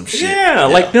up to some shit. Yeah,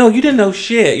 like, no, you didn't know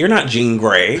shit. You're not Jean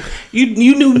Grey. You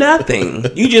knew nothing.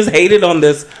 You just hated on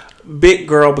this big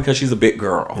girl because she's a big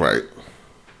girl. Right.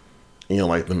 You don't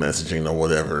like the messaging or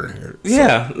whatever.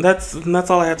 Yeah, that's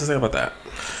all I have to say about that.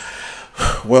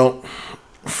 Well,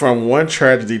 from one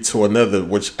tragedy to another,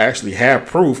 which actually had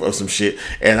proof of some shit,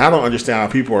 and I don't understand how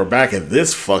people are back at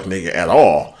this fuck nigga at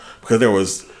all, because there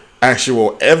was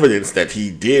actual evidence that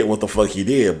he did what the fuck he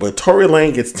did. But Tory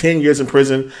Lanez gets 10 years in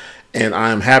prison, and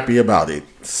I'm happy about it.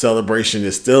 Celebration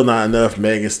is still not enough.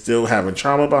 Meg is still having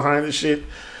trauma behind this shit.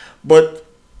 But,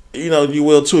 you know, you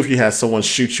will too if you have someone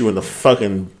shoot you in the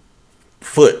fucking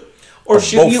foot. Or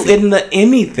shoot you in the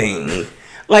anything.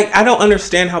 Like, I don't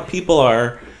understand how people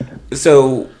are.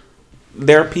 So,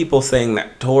 there are people saying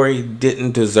that Tory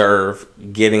didn't deserve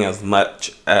getting as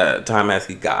much time as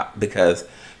he got because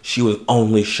she was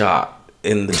only shot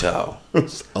in the toe. She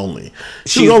was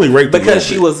only raped because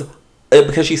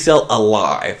she's still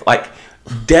alive. Like,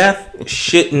 death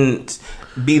shouldn't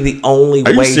be the only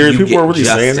way. Are you serious? People are really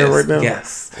justice. saying that right now?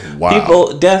 Yes.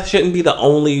 Wow. Death shouldn't be the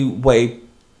only way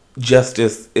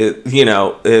justice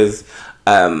is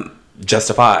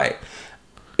justified.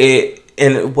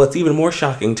 And what's even more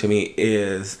shocking to me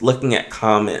is looking at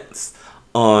comments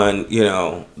on,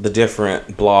 the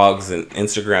different blogs and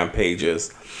Instagram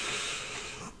pages.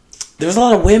 There's a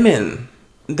lot of women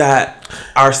that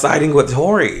are siding with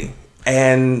Tory,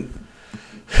 and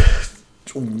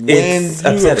when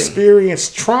you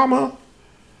experience trauma,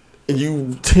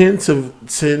 you tend to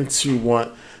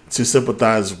want to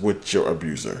sympathize with your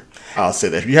abuser. I'll say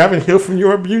that if you haven't healed from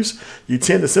your abuse, you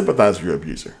tend to sympathize with your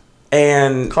abuser.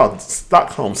 And called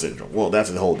Stockholm syndrome. Well, that's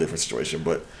a whole different situation,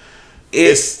 but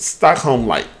it's Stockholm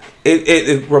light.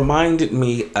 It reminded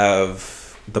me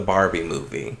of the Barbie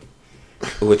movie,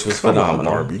 which was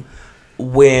phenomenal. Barbie.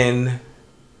 When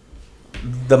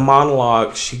the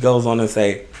monologue, she goes on and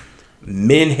say,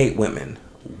 men hate women,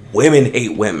 women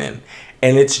hate women.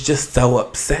 And it's just so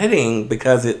upsetting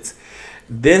because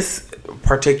this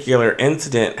particular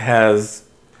incident has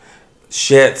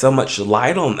shed so much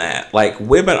light on that. Like,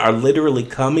 women are literally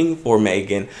coming for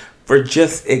Megan for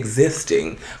just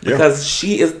existing because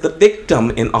she is the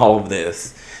victim in all of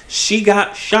this. She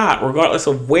got shot, regardless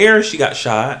of where she got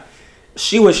shot.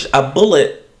 She was a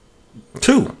bullet.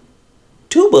 Two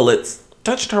bullets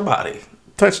touched her body.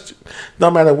 No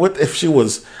matter what, if she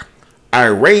was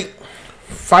irate,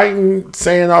 fighting,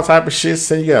 saying all type of shit,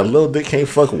 saying you got a little dick, can't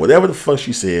fuck, whatever the fuck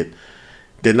she said,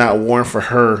 did not warrant for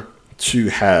her to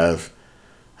have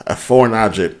a foreign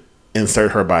object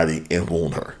insert her body and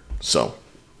wound her. So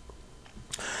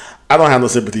I don't have no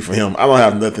sympathy for him. I don't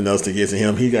have nothing else to get to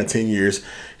him. He got 10 years.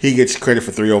 He gets credit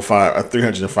for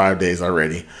 305 days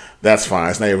already. That's fine.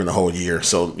 It's not even a whole year.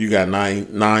 So you got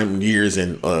 9 years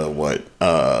and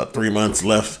 3 months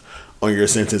left on your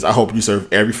sentence. I hope you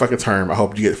serve every fucking term. I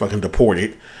hope you get fucking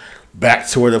deported back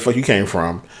to where the fuck you came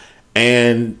from,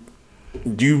 and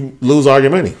you lose all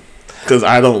your money. Because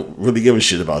I don't really give a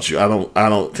shit about you. I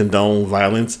don't condone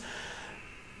violence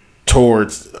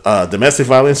towards domestic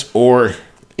violence or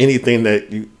anything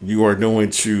that you are doing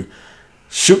to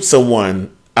shoot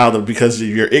someone out of because of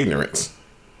your ignorance.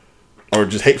 or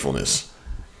just hatefulness.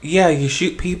 Yeah, you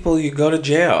shoot people, you go to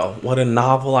jail. What a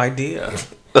novel idea.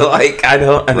 Like, I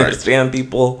don't understand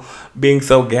people being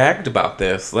so gagged about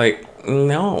this. Like,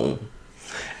 no.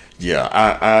 Yeah,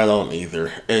 I don't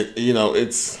either.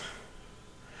 It's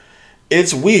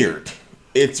weird.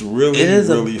 It's really, it is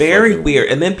really very weird.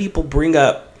 And then people bring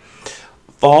up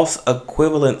false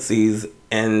equivalencies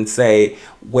and say,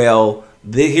 well,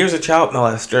 here's a child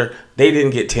molester. They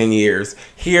didn't get 10 years.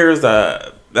 Here's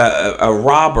a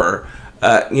robber,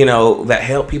 that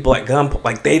helped people at gunpoint.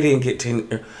 Like, they didn't get 10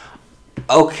 years.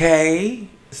 Okay.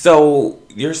 So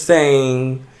you're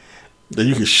saying that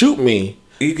you can shoot me.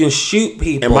 You can shoot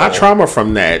people. And my trauma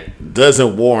from that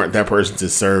doesn't warrant that person to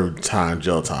serve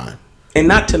jail time. And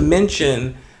not to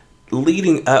mention,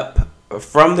 leading up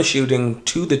from the shooting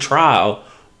to the trial,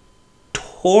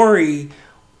 Tory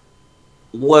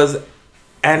was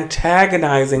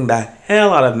antagonizing the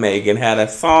hell out of Megan, had a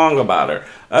song about her,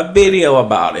 a video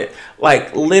about it,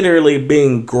 like literally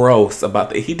being gross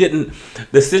about it.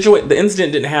 The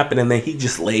incident didn't happen, and then he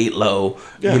just laid low.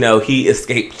 Yeah. He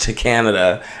escaped to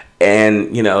Canada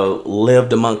and,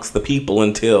 lived amongst the people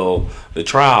until the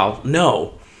trial.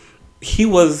 No, he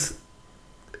was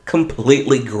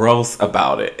completely gross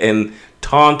about it and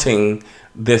taunting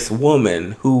this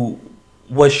woman who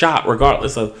was shot,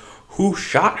 regardless of who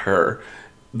shot her.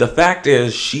 The fact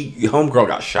is, homegirl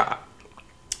got shot,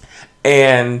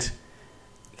 and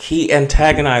he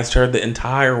antagonized her the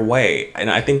entire way. And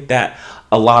I think that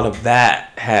a lot of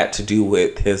that had to do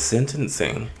with his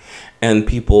sentencing, and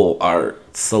people are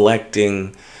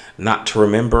selecting not to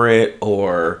remember it,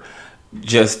 or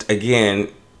just, again,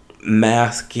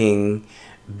 masking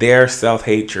their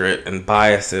self-hatred and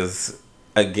biases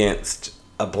against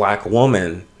a black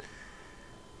woman,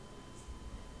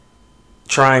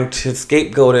 trying to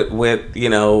scapegoat it with,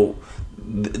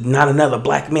 not another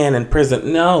black man in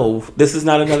prison. No, this is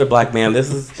not another black man.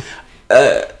 This is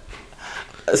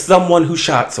someone who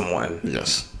shot someone.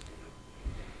 Yes.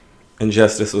 And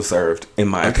justice was served, in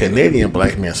my opinion. Canadian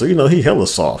black man, so he hella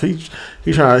soft. He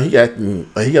acting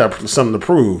like he got something to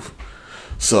prove.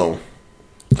 So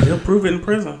he'll prove it in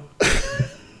prison.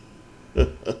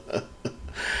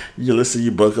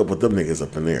 You buck up with them niggas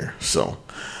up in there. So,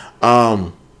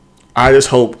 I just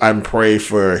hope and pray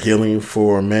for healing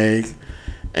for Meg,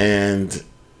 and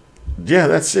yeah,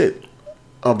 that's it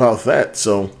about that.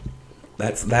 So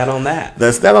that's that on that.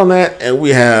 That's that on that, and we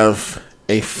have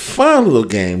a fun little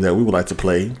game that we would like to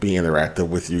play, be interactive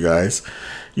with you guys.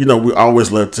 We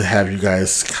always love to have you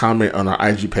guys comment on our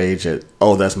IG page at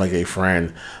Oh That's My Gay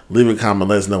Friend. Leave a comment,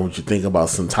 let us know what you think about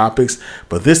some topics.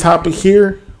 But this topic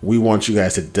here, we want you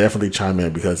guys to definitely chime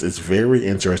in, because it's very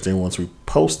interesting. Once we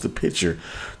post the picture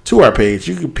to our page,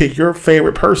 you can pick your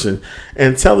favorite person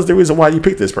and tell us the reason why you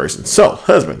picked this person. So,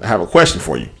 husband, I have a question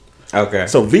for you. Okay.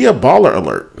 So, via Baller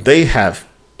Alert, they have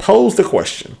posed a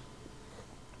question.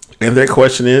 And their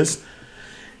question is,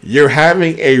 you're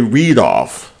having a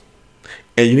read-off,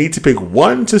 and you need to pick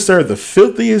one to serve the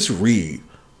filthiest read.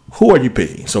 Who are you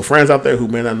picking? So, friends out there who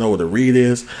may not know what a read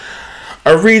is,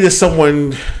 a read is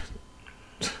someone,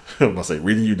 I'm going to say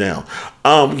reading you down,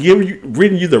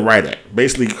 reading you the right act,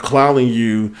 basically clowning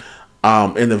you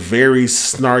in a very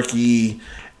snarky,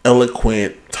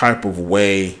 eloquent type of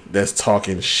way that's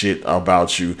talking shit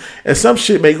about you. And some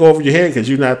shit may go over your head because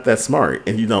you're not that smart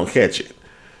and you don't catch it.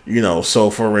 So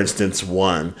for instance,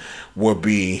 one would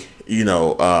be,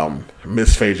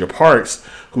 Miss Phaedra Parks,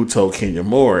 who told Kenya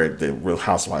Moore at the Real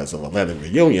Housewives of Atlanta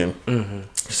reunion. Mm-hmm.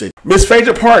 She said, Miss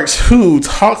Phaedra Parks, who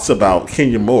talks about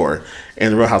Kenya Moore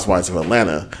and the Real Housewives of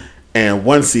Atlanta, and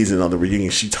one season on the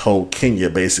reunion, she told Kenya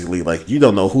basically, like, you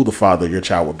don't know who the father of your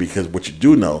child would be, because what you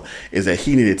do know is that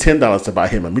he needed $10 to buy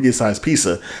him a medium-sized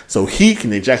pizza so he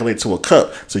can ejaculate to a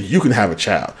cup so you can have a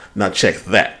child. Now check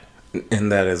that.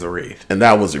 And that is a read. And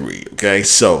that was a read, okay?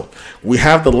 So we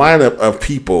have the lineup of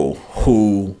people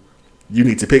who you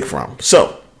need to pick from.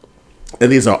 So,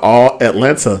 and these are all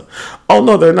Atlanta. Oh,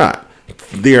 no, they're not.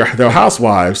 They're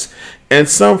housewives, and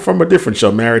some from a different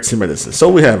show, Married to Medicine. So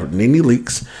we have Nene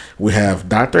Leakes. We have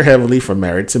Dr. Heavenly from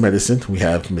Married to Medicine. We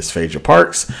have Miss Phaedra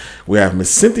Parks. We have Miss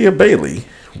Cynthia Bailey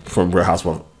from Real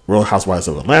Housewives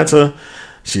of Atlanta.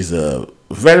 She's a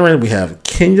veteran. We have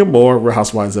Kenya Moore, Real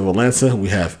Housewives of Atlanta. We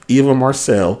have Eva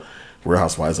Marcel, Real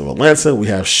Housewives of Atlanta. We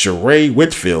have Sheree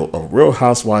Whitfield of Real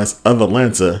Housewives of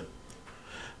Atlanta.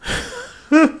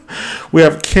 We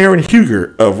have Karen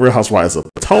Huger of Real Housewives of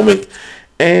Potomac,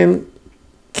 and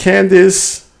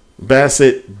Candace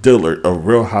Bassett Dillard of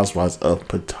Real Housewives of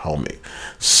Potomac.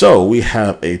 So we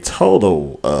have a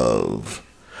total of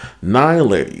 9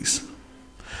 ladies.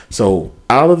 So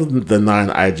out of the 9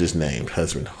 I just named,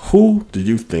 husband, who do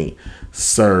you think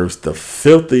serves the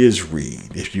filthiest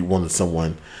read if you wanted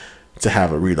someone to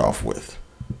have a read off with?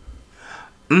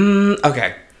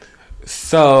 Okay.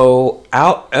 So,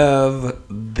 out of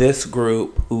this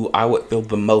group, who I would feel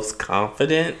the most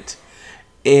confident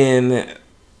in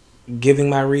giving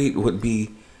my read would be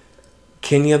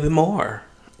Kenya the Moore.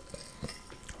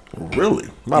 Really?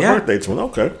 My birthday twin.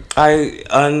 Okay. I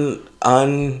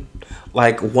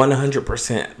like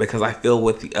 100%, because I feel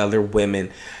with the other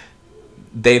women,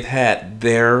 they've had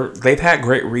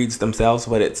great reads themselves,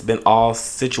 but it's been all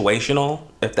situational,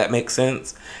 if that makes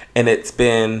sense, and it's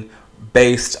been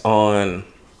based on,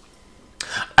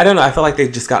 I don't know, I feel like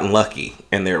they've just gotten lucky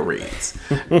in their reads.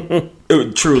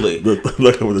 Truly,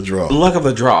 luck of the draw. Luck of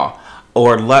the draw,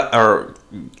 or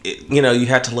you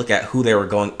had to look at who they were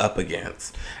going up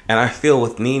against. And I feel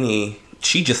with Nene,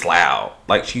 she just loud.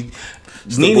 Like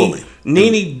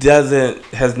Nene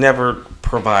has never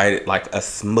provided like a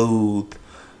smooth,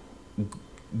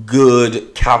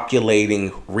 good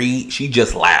calculating read. She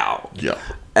just loud. Yeah.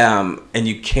 And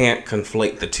you can't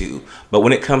conflate the two. But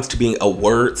when it comes to being a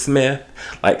wordsmith,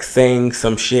 like saying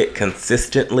some shit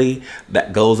consistently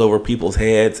that goes over people's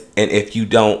heads, and if she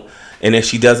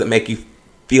doesn't make you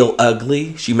feel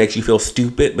ugly, she makes you feel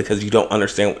stupid because you don't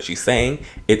understand what she's saying,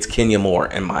 it's Kenya Moore,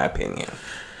 in my opinion.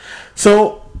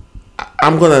 So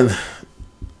I'm gonna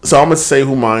say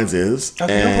who mine is.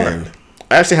 Okay, and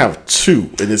I actually have two,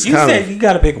 and it's kind of. You said you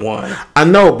gotta pick one. I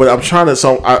know, but I'm trying to.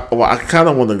 So I kind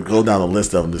of want to go down a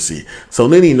list of them to see. So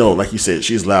Nene, like you said,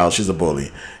 she's loud. She's a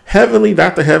bully. Heavenly,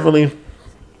 Dr. Heavenly,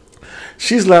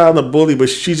 she's loud and a bully, but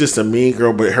she's just a mean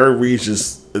girl. But her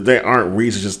reads they aren't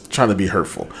reads, just trying to be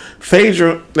hurtful.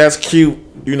 Phaedra, that's cute,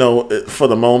 for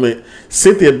the moment.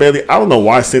 Cynthia Bailey, I don't know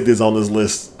why Cynthia's on this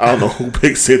list. I don't know who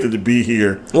picked Cynthia to be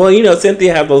here. Well,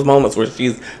 Cynthia has those moments where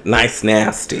she's nice,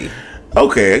 nasty.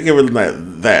 Okay, I give her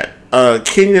that.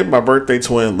 Kenya, my birthday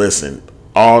twin, listen,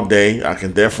 all day. I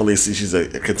can definitely see she's a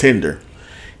contender.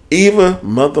 Eva,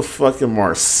 motherfucking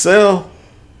Marcel.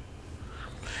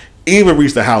 Eva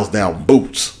reached the house down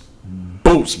boots.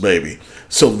 Boots, baby.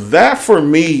 So that for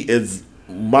me is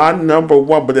my number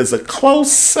one, but it's a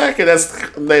close second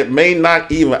that may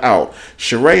knock Eva out.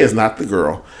 Sheree is not the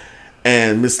girl.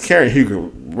 And Miss Karen Huger,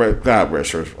 God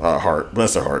rest her heart.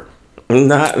 Bless her heart.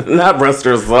 Not breast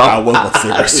her soul. I was going to say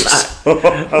breast her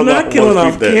soul. Not killing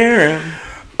off Karen.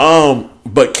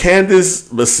 But Candace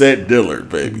Bassett Dillard,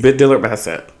 baby. Dillard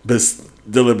Bassett.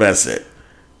 Dillard Bassett.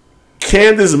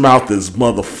 Candace's mouth is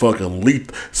motherfucking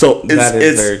lethal. So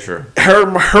it's very true.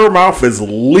 Her mouth is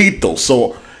lethal.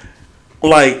 So,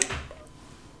 like,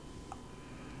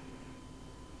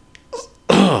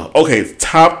 okay,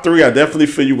 top three. I definitely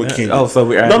feel you with Kenya. Oh, so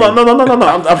we're no. I'm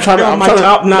trying to. I'm trying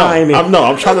top nine.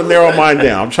 I'm trying to narrow mine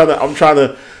down.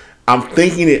 I'm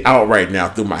thinking it out right now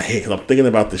through my head because I'm thinking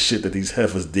about the shit that these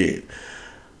heifers did.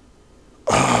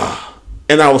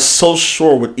 And I was so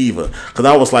sure with Eva because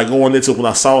I was like going into it when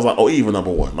I saw, I was like, oh, Eva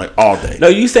number one, like all day. No,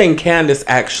 you saying Candace?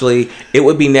 Actually, it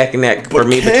would be neck and neck for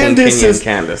me between Kenya and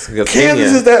Candace.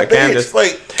 Candace is that bitch.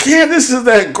 Like Candace is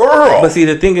that girl. But see,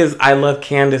 the thing is, I love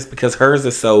Candace because hers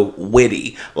is so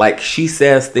witty. Like she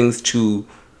says things to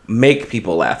make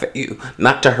people laugh at you,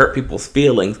 not to hurt people's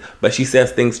feelings, but she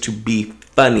says things to be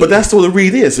funny. But that's what a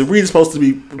read is. A read is supposed to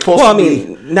be.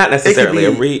 Not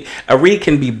necessarily. A read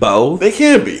can be both. They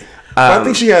can be. I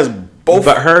think she has both.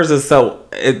 But hers is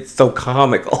so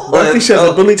comical. But I think she has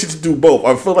the ability to do both.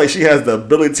 I feel like she has the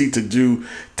ability to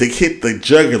hit the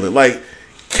jugular. Like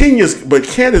Candace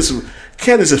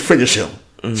is finish him.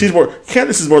 Mm-hmm.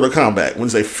 Candace is Mortal Kombat. When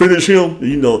they finish him,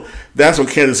 that's when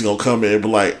Candace is gonna come in and be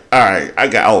like, all right,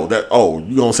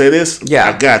 you gonna say this? Yeah,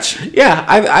 I got you. Yeah,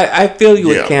 I feel you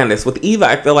with Candace. With Eva,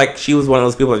 I feel like she was one of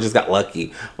those people that just got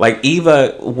lucky. Like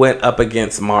Eva went up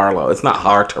against Marlo. It's not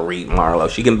hard to read Marlo.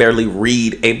 She can barely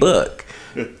read a book.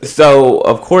 So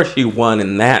of course she won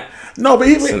in that. No, but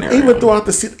even throughout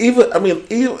the season,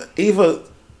 Eva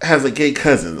has a gay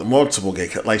cousin, multiple gay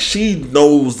cousins. Like she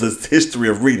knows the history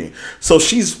of reading, so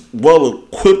she's well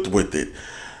equipped with it.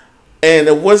 And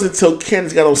it wasn't until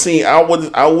Candace got on scene. I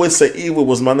would say Eva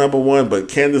was my number one, but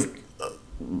Candace,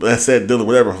 Bassett Dillard,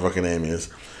 whatever her fucking name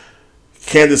is,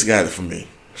 Candace got it for me.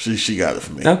 She got it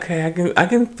for me. Okay, I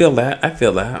can feel that. I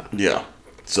feel that. Yeah.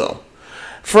 So,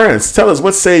 friends, tell us,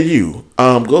 what say you?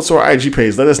 Go to our IG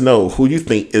page. Let us know who you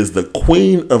think is the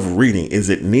queen of reading. Is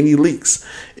it Nene Leakes?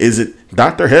 Is it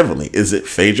Dr. Heavenly? Is it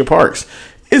Phaedra Parks?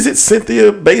 Is it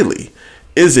Cynthia Bailey?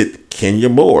 Is it Kenya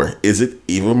Moore? Is it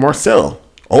Eva Marcel?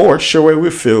 Or Sheree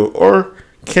Whitfield? Or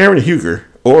Karen Huger?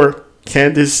 Or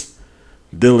Candace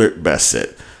Dillard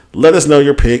Bassett? Let us know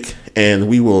your pick, and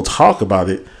we will talk about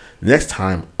it next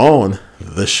time on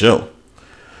the show.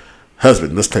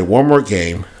 husband, let's play one more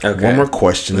game, one more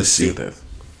question to see.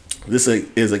 This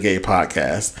is a gay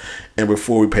podcast, and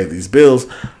before we pay these bills,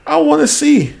 I want to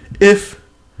see if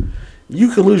you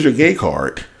can lose your gay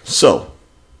card. So,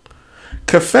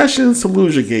 confessions to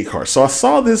lose your gay card. So I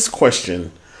saw this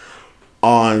question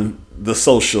on the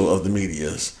social of the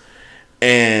medias,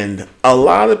 and a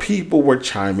lot of people were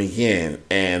chiming in,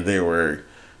 and they were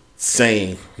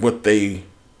saying what they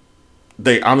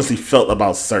honestly felt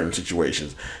about certain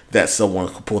situations that someone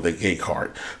could pull their gay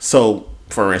card. So,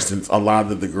 for instance, a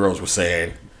lot of the girls were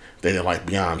saying they didn't like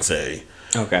Beyonce.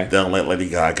 Okay. They don't like Lady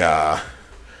Gaga.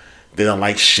 They don't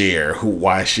like Cher.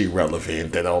 Why is she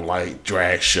relevant? They don't like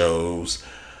drag shows.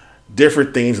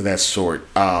 Different things of that sort.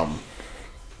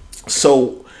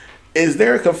 So, is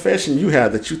there a confession you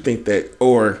have that you think that,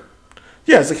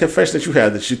 it's a confession that you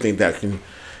have that you think that can,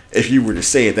 if you were to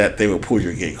say it, that they would pull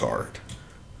your gay card?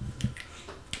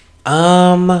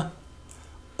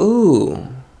 Ooh.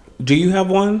 Do you have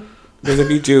one? Because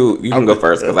if you do, you can go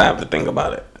first because I have to think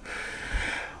about it.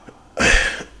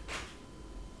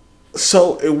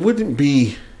 So it wouldn't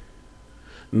be.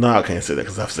 No, I can't say that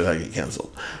because I've said I get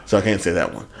canceled, so I can't say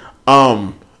that one.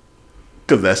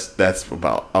 Because that's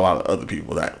about a lot of other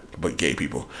people but gay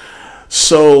people.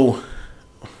 So.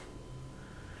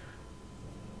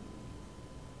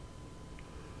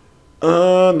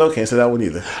 No, can't say that one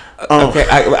either. Okay,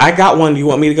 I got one. You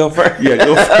want me to go first? Yeah,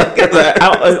 go first. It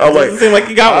doesn't seem like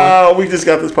you got one. We just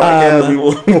got this podcast. We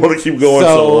want to keep going,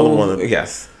 so I don't want to.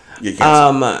 Yes. Get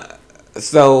canceled.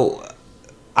 So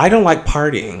I don't like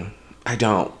partying. I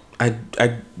don't. I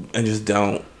just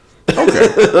don't.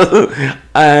 Okay.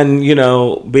 And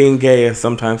being gay is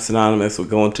sometimes synonymous with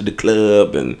going to the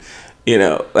club and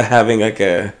having like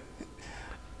a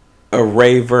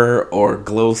raver or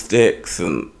glow sticks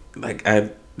and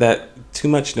that too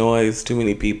much noise, too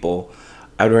many people.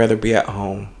 I'd rather be at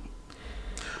home.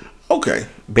 Okay.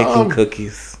 Baking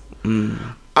cookies.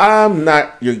 I'm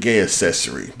not your gay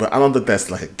accessory, but I don't think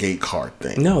that's like a gay card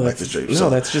thing. No, that's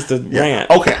just a rant.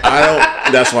 Okay, I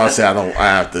don't. That's why I say I don't. I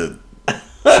have to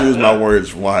choose my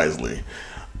words wisely.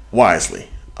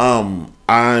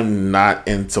 I'm not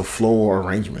into floral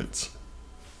arrangements.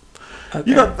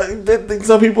 Okay.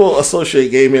 Some people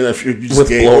associate gay men if you're just with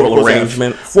gay floral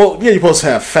arrangements. You're supposed to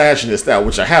have fashion and style,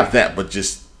 which I have that, but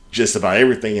just about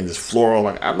everything in this floral.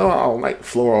 Like I don't like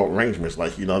floral arrangements.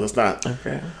 That's not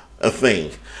a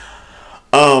thing.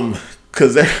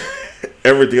 Because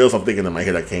everything else I'm thinking in my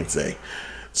head I can't say.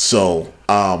 So,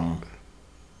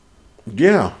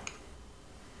 yeah.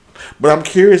 But I'm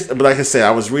curious. But like I said,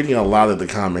 I was reading a lot of the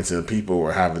comments and people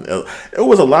were having. It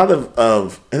was a lot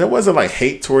of, and it wasn't like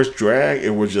hate towards drag.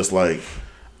 It was just like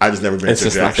I just never been to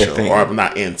a drag show, or I'm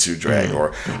not into drag,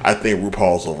 or I think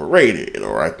RuPaul's overrated,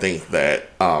 or I think that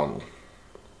it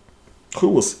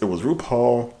was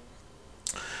RuPaul.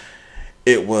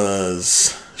 It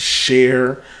was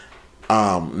Cher.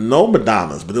 No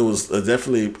Madonnas, but it was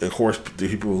definitely, of course, the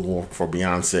people who were for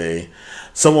Beyonce.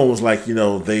 Someone was like,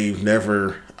 they've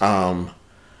never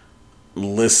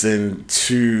listened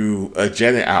to a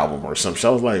Janet album or something.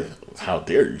 So I was like, how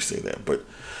dare you say that? But,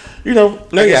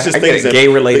 it's just things that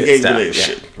gay-related stuff.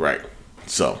 Shit. Right.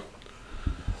 So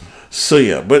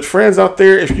yeah. But friends out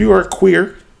there, if you are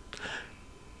queer,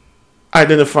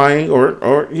 identifying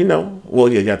or you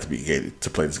have to be gay to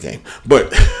play this game.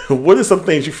 But what are some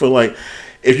things you feel like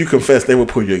if you confess they will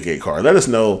pull you a gay card? Let us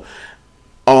know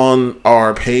on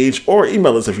our page or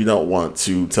email us if you don't want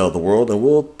to tell the world, and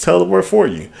we'll tell the world for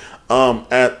you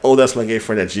at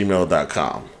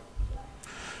that'smygayfriend@gmail.com.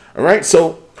 All right,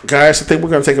 so guys, I think we're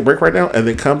going to take a break right now and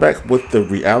then come back with the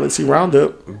reality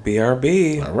roundup.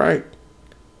 BRB. All right.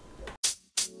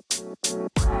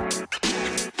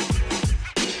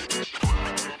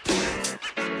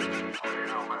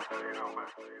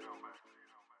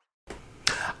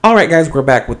 All right, guys, we're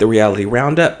back with the reality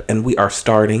roundup, and we are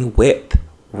starting with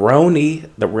RHONY,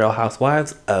 the Real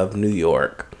Housewives of New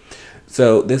York.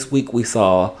 So this week we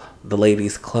saw the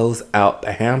ladies close out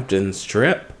the Hamptons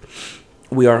trip.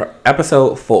 We are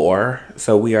episode 4,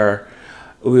 so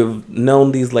we've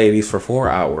known these ladies for 4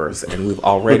 hours, and we've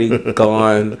already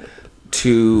gone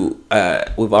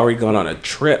on a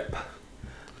trip.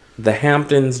 The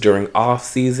Hamptons during off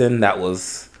season, that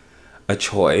was a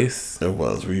choice. It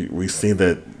was. We seen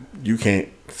that you can't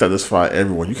satisfy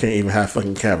everyone. You can't even have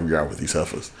fucking caviar with these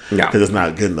heifers. No. Because it's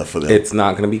not good enough for them. It's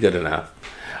not going to be good enough.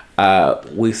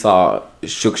 We saw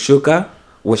shakshuka,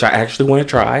 which I actually want to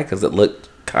try because it looked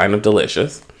kind of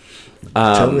delicious.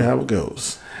 Tell me how it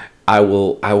goes. I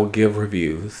will give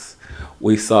reviews.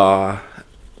 We saw,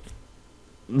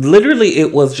 literally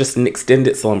it was just an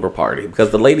extended slumber party because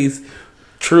the ladies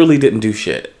truly didn't do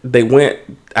shit. They went,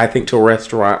 I think, to a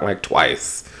restaurant like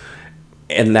twice.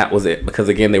 And that was it. Because,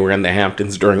 again, they were in the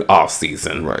Hamptons during off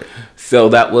season. Right. So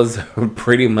that was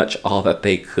pretty much all that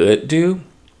they could do.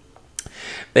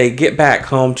 They get back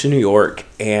home to New York,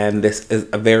 and this is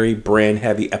a very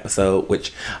brand-heavy episode,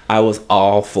 which I was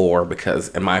all for because,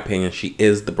 in my opinion, she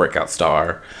is the breakout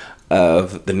star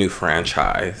of the new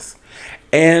franchise.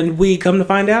 And we come to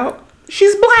find out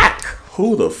she's black.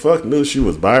 Who the fuck knew she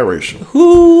was biracial?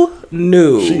 Who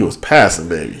knew? She was passing,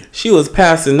 baby. She was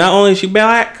passing. Not only is she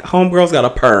black, homegirl's got a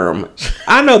perm.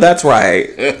 I know that's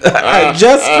right.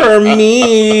 Just for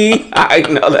me. I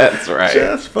know that's right.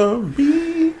 Just for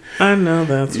me. I know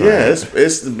that's right. Yeah,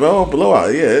 it's the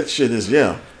blowout. Yeah, that shit is,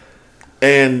 yeah.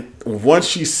 And once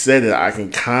she said it, I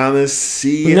can kind of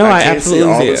see it. No, I can't see it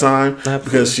all the time.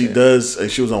 Because she it. does,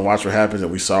 and she was on Watch What Happens,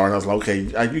 and we saw her, and I was like, okay,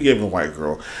 you gave a white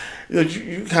girl. You know,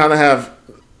 you kind of have,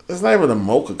 it's not even a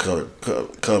mocha color.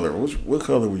 What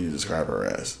color would you describe her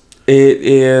as? It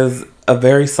is a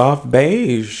very soft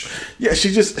beige. Yeah,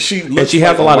 she looks and she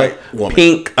has a lot of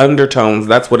pink undertones.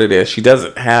 That's what it is. She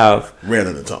doesn't have red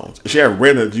undertones. If she had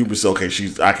red undertones, you would say, okay,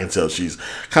 I can tell she's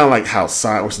kind of like how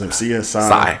Psy, what's her name?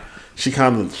 Psy. She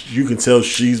kind of, you can tell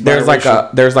she's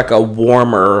biracial. There's like a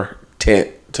warmer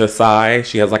tint to Psy.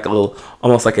 She has like a little,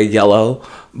 almost like a yellow,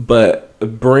 but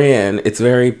Brynn, it's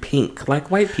very pink, like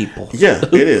white people. Yeah,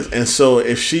 it is. And so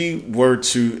if she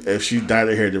dyed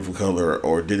her hair a different color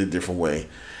or did it a different way,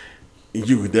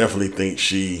 you could definitely think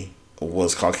she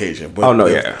was Caucasian.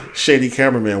 But shady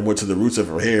cameraman went to the roots of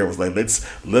her hair, was like, let's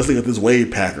look at this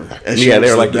wave pattern. And she they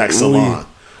were like, black salon.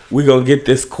 We gonna get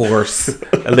this coarse,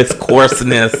 this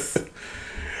coarseness.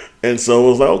 And so it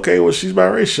was like, okay, well, she's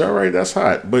biracial. All right, that's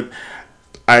hot. But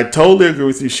I totally agree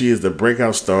with you. She is the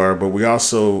breakout star, but we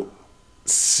also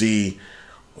see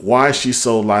why she's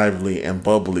so lively and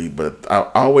bubbly. But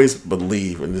I always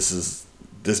believe, and this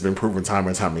has been proven time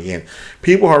and time again,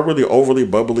 people who are really overly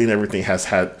bubbly and everything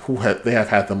they have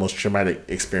had the most traumatic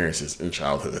experiences in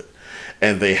childhood,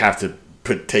 and they have to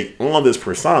take on this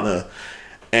persona,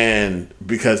 and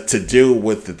because to deal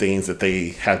with the things that they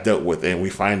have dealt with. And we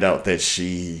find out that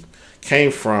she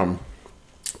came from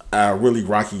a really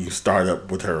rocky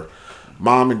startup with her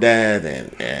mom and dad,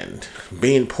 and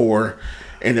being poor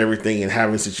and everything, and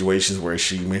having situations where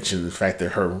she mentioned the fact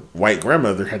that her white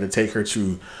grandmother had to take her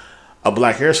to a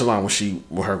black hair salon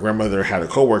when her grandmother had a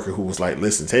coworker who was like,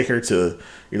 listen, take her to,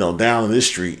 down this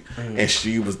street. Mm-hmm.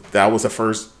 And that was the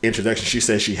first introduction she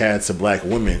said she had to black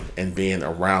women, and being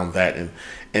around that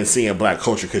and seeing black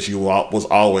culture, because she was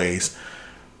always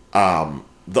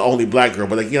the only black girl.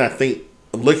 But again, I think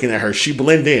looking at her, she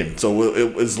blended in. So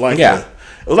it was like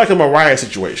it was like a Mariah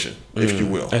situation, if you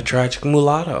will. A tragic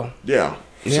mulatto. Yeah.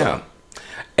 Yeah. So.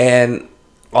 And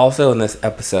also in this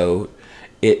episode,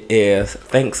 it is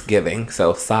Thanksgiving.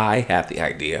 So Psy had the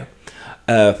idea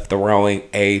of throwing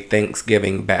a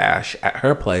Thanksgiving bash at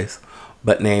her place,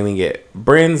 but naming it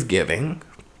Brynn's Giving.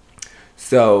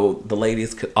 So the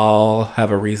ladies could all have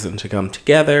a reason to come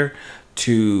together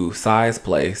to Psy's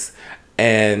place.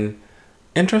 And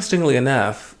interestingly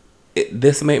enough,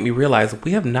 this made me realize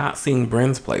we have not seen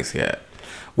Brynn's place yet.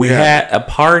 We had a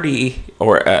party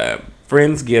or a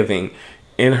Friendsgiving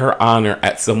in her honor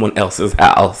at someone else's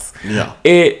house. Yeah.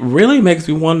 It really makes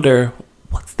me wonder,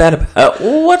 what's that about?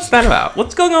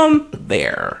 What's going on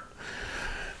there?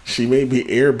 She may be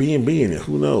Airbnb-ing it.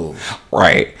 Who knows?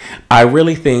 Right. I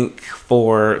really think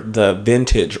for the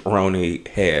vintage RHONY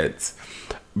heads,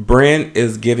 Brynn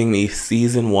is giving me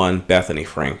season 1 Bethany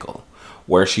Frankel,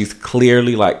 where she's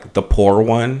clearly like the poor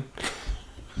one.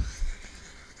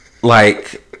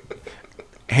 Like,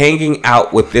 hanging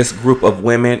out with this group of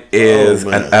women is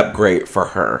an upgrade for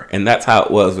her. And that's how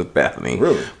it was with Bethany.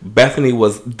 Really? Bethany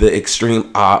was the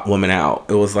extreme odd woman out.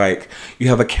 It was like, you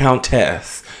have a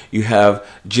countess. You have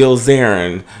Jill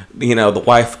Zarin, the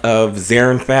wife of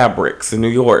Zarin Fabrics in New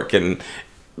York. And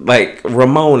like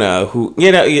Ramona, who,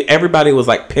 everybody was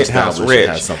like penthouse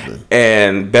rich.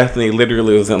 And Bethany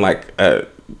literally was in like a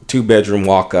 2-bedroom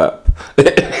walk up.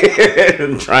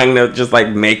 Trying to just like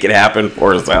make it happen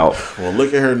for herself. Well,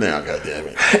 look at her now,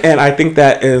 goddammit. And I think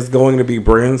that is going to be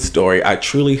Brynn's story. I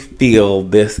truly feel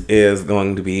this is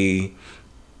going to be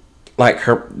like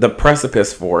the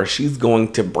precipice for her. She's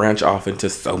going to branch off into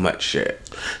so much shit.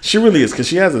 She really is, because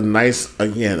she has a nice,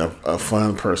 again, a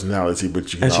fun personality,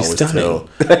 but you can always tell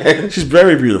she's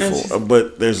very beautiful.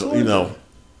 But there's the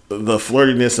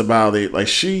flirtiness about it. Like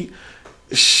she's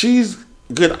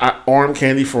good arm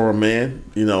candy for a man.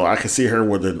 I can see her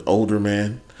with an older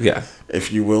man. Yeah,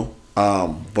 if you will.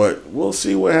 But we'll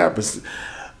see what happens.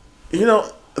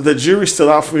 the jury's still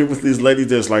out for me with these ladies.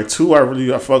 There's like 2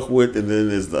 I fuck with, and then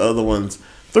there's the other ones,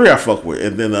 3 I fuck with,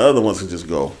 and then the other ones can just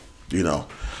go. You know,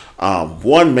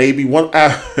 1 maybe one. I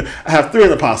have 3 in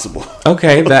the possible.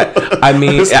 Okay, that I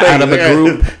mean, out of a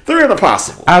group, 3 in the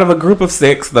possible. Out of a group of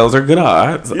 6, those are good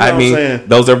odds. You know I mean,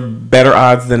 those are better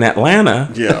odds than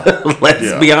Atlanta. Yeah,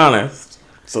 let's be honest.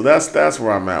 So that's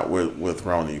where I'm at with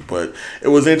RHONY. But it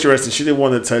was interesting. She didn't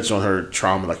want to touch on her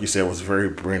trauma. Like you said, it was a very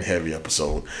brain heavy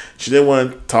episode. She didn't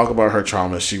want to talk about her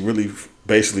trauma. She really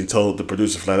basically told the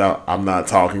producer flat out, I'm not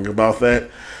talking about that.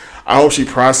 I hope she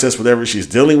processed whatever she's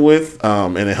dealing with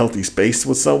in a healthy space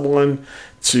with someone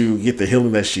to get the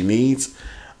healing that she needs.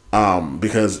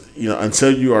 Because, you know,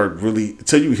 until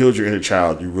you healed your inner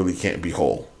child, you really can't be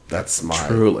whole. That's my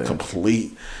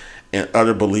complete and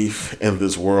utter belief in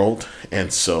this world.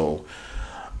 And so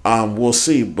we'll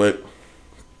see. But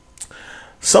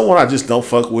someone I just don't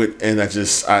fuck with, and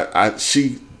this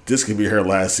could be her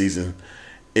last season,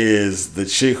 is the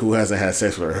chick who hasn't had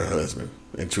sex with her husband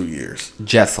in 2 years.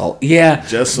 Jessel. Yeah.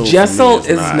 Jessel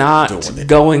is not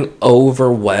going over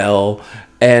well.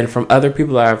 And from other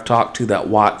people that I've talked to that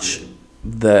watch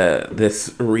this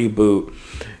reboot,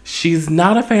 she's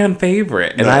not a fan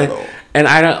favorite. And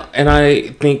I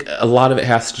think a lot of it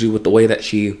has to do with the way that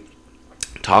she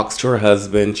talks to her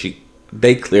husband.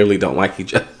 They clearly don't like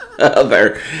each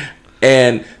other.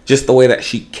 And just the way that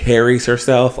she carries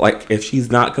herself, like if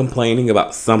she's not complaining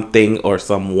about something or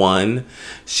someone,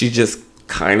 she just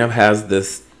kind of has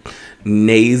this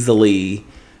nasally,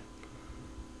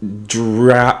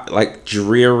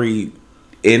 dreary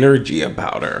energy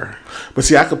about her. But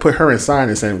see, I could put her and Sai in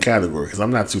the same category because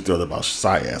I'm not too thrilled about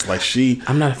Sai ass. Like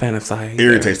I'm not a fan of Sai.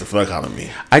 Irritates the fuck out of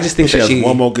me. I just think she has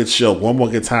one more good show, one more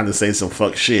good time to say some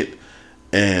fuck shit,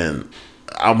 and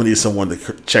I'm gonna need someone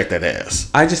to check that ass.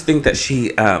 I just think that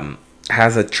she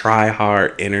has a try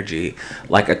hard energy,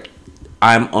 like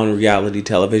I'm on reality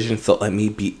television, so let me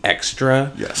be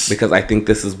extra. Yes. Because I think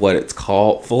this is what it's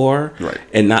called for. Right.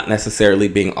 And not necessarily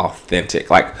being authentic.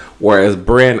 Like, whereas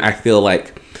Brynn, I feel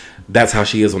like that's how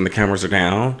she is when the cameras are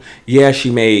down. Yeah,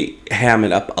 she may ham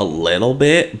it up a little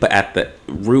bit, but at the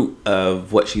root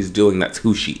of what she's doing, that's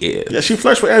who she is. Yeah, she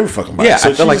flirts with every fucking body. Yeah, so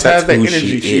I feel like that's that who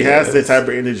energy. She has that type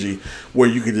of energy where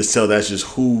you can just tell that's just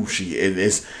who she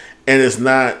is. And it's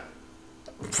not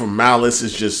from malice,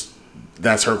 it's just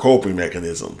that's her coping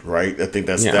mechanism, right? I think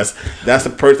that's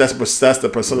the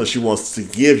persona she wants to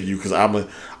give you because I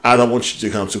don't want you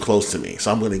to come too close to me,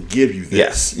 so I'm going to give you this.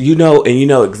 Yes, you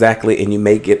know exactly, and you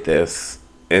may get this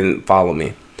and follow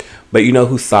me, but you know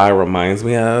who Sai reminds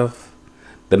me of?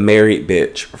 The married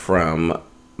bitch from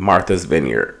Martha's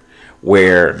Vineyard,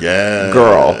 where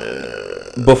girl.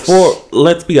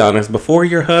 Let's be honest, before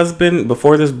your husband,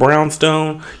 before this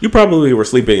brownstone, you probably were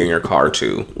sleeping in your car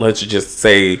too. Let's just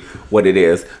say what it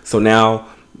is. So now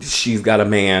she's got a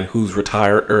man who's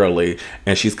retired early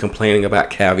and she's complaining about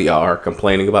caviar,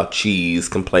 complaining about cheese,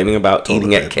 complaining about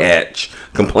eating at Catch,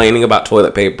 complaining about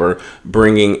toilet paper,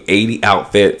 bringing 80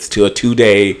 outfits to a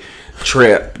 2-day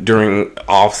trip during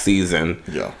off season.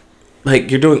 Yeah. Like,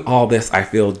 you're doing all this, I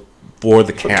feel, for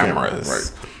the cameras.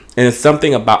 Right. And it's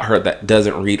something about her that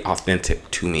doesn't read authentic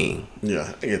to me.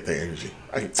 Yeah, I get the energy.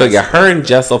 Her and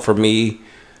Jessel, for me,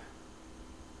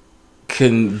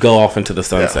 can go off into the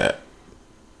sunset.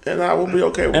 Yeah. And I will be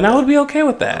okay with that. And I would be okay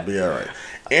with that. I'll be all right.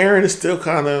 Aaron is still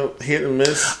kind of hit and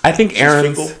miss. I think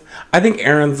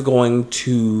Aaron's going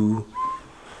to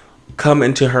come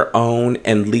into her own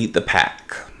and lead the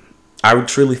pack. I would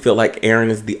truly feel like Aaron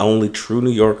is the only true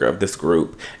New Yorker of this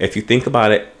group. If you think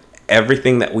about it,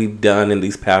 everything that we've done in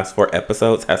these past 4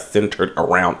 episodes has centered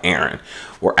around Aaron.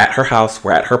 We're at her house.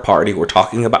 We're at her party. We're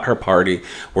talking about her party.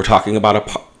 We're talking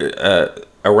about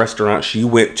a restaurant she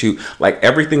went to. Like,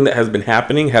 everything that has been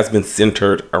happening has been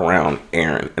centered around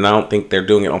Aaron. And I don't think they're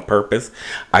doing it on purpose.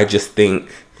 I just think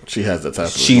she has that type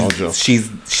of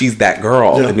she's that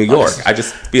girl in New York. I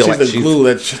just feel like she's the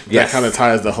glue that kind of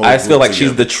ties the whole. I just feel like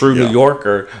she's the true New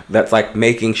Yorker that's like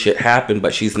making shit happen,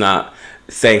 but she's not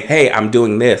saying, hey, I'm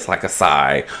doing this like a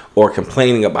Sai, or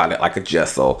complaining about it like a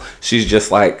Jessel. She's just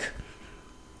like,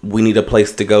 we need a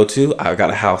place to go to. I got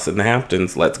a house in the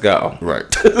Hamptons. Let's go. Right.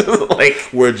 Like,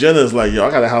 where Jenna's like, yo,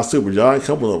 I got a house too, but y'all ain't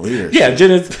coming over here. Yeah,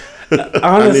 Jenna's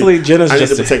honestly, Jenna's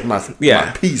just to protect my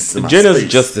peace. And my Jenna's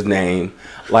space. just a name.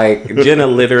 Like, Jenna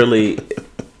literally,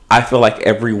 I feel like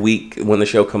every week when the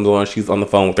show comes on, she's on the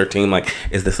phone with her team like,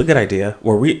 is this a good idea?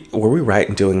 Were we right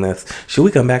in doing this? Should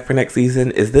we come back for next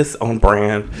season? Is this on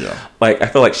brand? Yeah. Like, I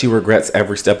feel like she regrets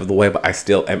every step of the way, but I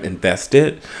still am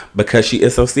invested because she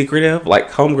is so secretive.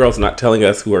 Like, Homegirl's not telling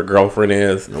us who her girlfriend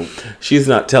is. Nope. She's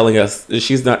not telling us,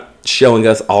 she's not showing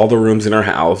us all the rooms in her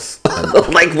house.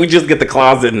 Like, we just get the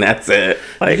closet and that's it.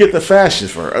 Like, you get the fashion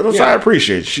for her. That's what I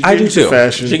appreciate. She I do too.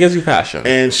 Fashion. She gives you fashion.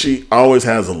 And she always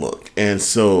has a look. And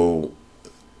so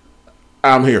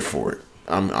I'm here for it.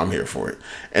 I'm here for it.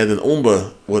 And then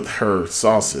Umba with her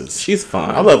sauces. She's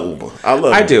fun. I love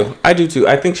Umba. I do too.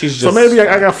 I think she's just... So maybe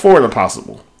I got 4 in the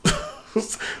possible.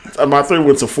 My 3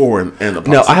 went to 4 in the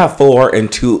possible. No, I have 4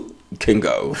 and 2 can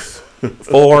goes.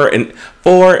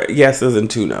 4 yeses and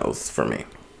 2 nos for me.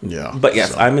 Yeah. But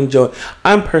yes,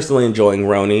 I'm personally enjoying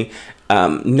RHONY.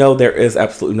 No, there is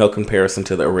absolutely no comparison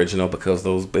to the original because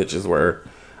those bitches were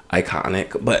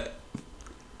iconic. But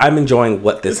I'm enjoying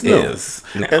what this is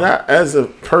now. And as a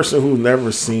person who's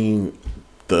never seen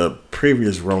the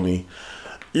previous RHONY,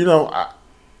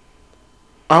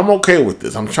 I'm okay with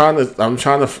this. I'm trying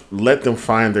to let them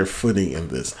find their footing in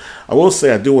this. I will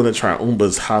say I do want to try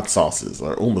Umba's hot sauces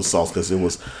or Umba's sauce because it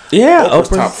was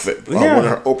Oprah's one of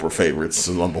her Oprah favorites,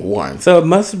 number 1. So it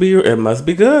must be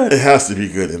good. It has to be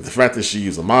good, and the fact that she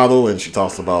used a model and she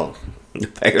talks about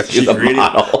she's a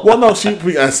model. Well, no, I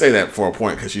say that for a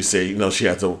point because she said she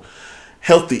had to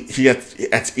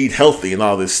eat healthy and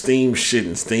all this steamed shit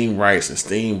and steamed rice and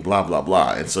steamed blah blah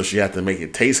blah, and so she had to make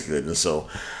it taste good, and so.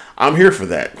 I'm here for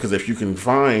that because if you can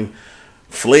find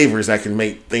flavors that can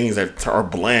make things that are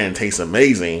bland taste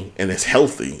amazing and it's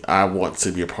healthy, I want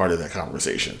to be a part of that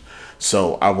conversation.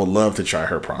 So I would love to try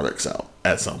her products out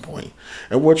at some point.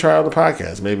 And we'll try out the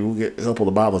podcast. Maybe we'll get a couple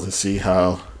of bottles and see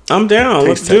how. I'm down.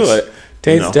 Let's do it.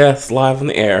 Taste Deaths live in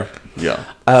the air. Yeah.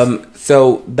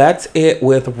 So that's it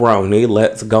with RHONY.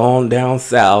 Let's go on down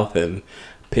south and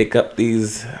pick up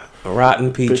these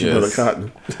rotten peaches.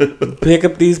 Pick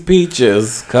up these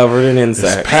peaches covered in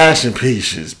insects. It's passion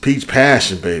peaches. Peach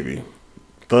passion, baby.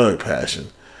 Thug passion.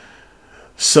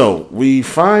 So we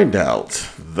find out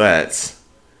that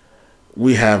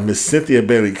we have Miss Cynthia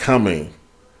Bailey coming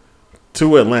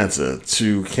to Atlanta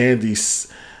to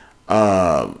Candy's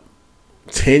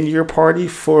 10-year party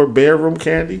for Bedroom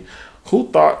Candy. Who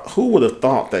would have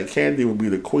thought that Candy would be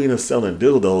the queen of selling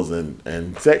dildos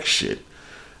and sex shit?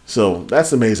 So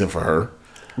that's amazing for her.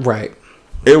 Right.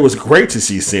 It was great to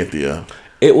see Cynthia.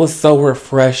 It was so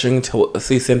refreshing to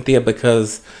see Cynthia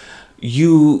because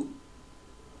you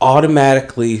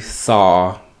automatically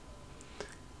saw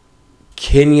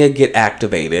Kenya get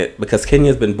activated because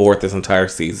Kenya's been bored this entire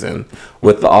season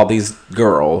with all these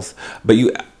girls. But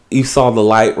you saw the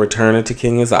light return into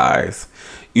Kenya's eyes.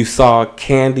 You saw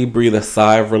Candy breathe a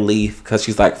sigh of relief because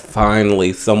she's like,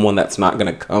 finally, someone that's not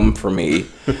going to come for me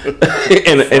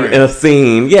in a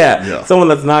scene. Yeah, someone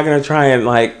that's not going to try and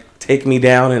like take me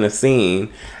down in a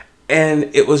scene.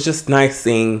 And it was just nice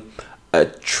seeing a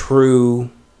true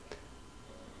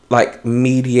like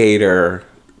mediator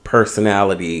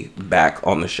personality back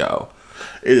on the show.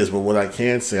 It is, but what I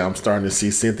can say, I'm starting to see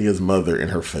Cynthia's mother in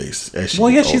her face as she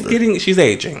gets older. she's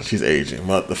aging. She's aging.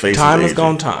 The face time is has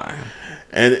gone time.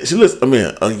 And she looks,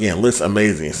 looks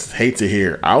amazing. Hate to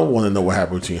hear. I want to know what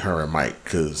happened between her and Mike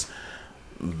because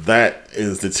that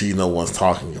is the tea no one's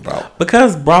talking about.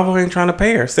 Because Bravo ain't trying to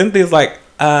pay her. Cynthia's like,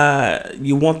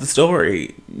 you want the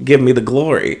story, give me the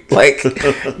glory. Like,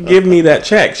 give me that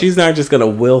check. She's not just going to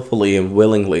willfully and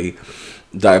willingly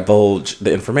divulge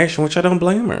the information, which I don't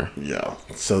blame her. Yeah,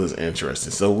 so it's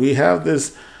interesting. So we have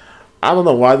this, I don't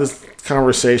know why this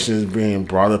conversation is being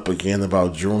brought up again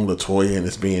about Drew and LaToya and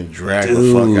it's being dragged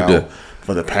the fuck out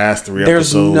for the past 3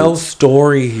 episodes. There's no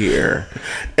story here.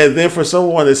 And then for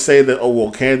someone to say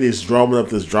that, Candy is drumming up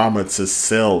this drama to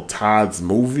sell Todd's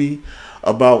movie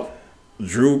about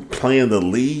Drew playing the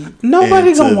lead.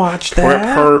 Nobody gonna watch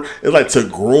that. Her, it's like to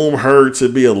groom her to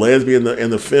be a lesbian in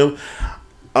the film.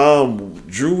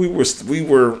 Drew, we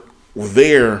were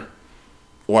there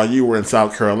while you were in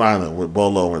South Carolina with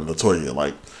Bolo and LaToya.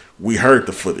 Like, we heard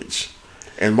the footage.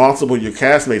 And multiple of your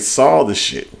castmates saw the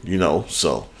shit,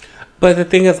 so. But the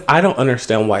thing is, I don't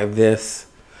understand why this.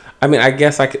 I mean, I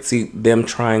guess I could see them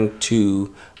trying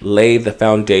to lay the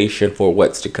foundation for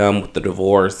what's to come with the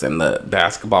divorce and the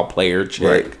basketball player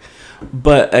chick. Right.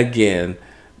 But again,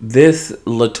 this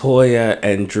LaToya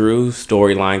and Drew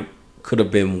storyline could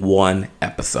have been one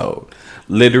episode.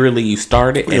 Literally, you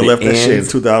started and left it that shit in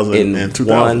ends 2000 in and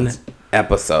 2000. one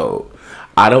episode.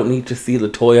 I don't need to see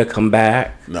LaToya come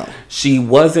back. No. She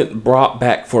wasn't brought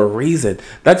back for a reason.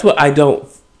 That's what I don't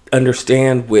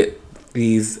understand with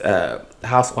these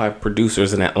housewife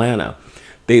producers in Atlanta.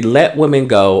 They let women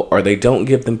go or they don't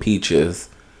give them peaches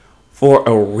for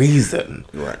a reason.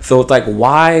 Right. So it's like,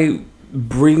 why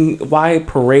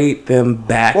parade them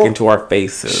back into our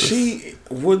faces? She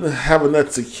wouldn't have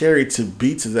enough to carry to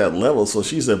be to that level, so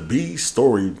she's a B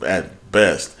story at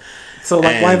best. So,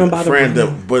 like, why even bother friend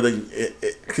bringing up? But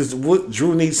because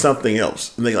Drew needs something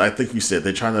else. And I think you said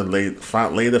they're trying to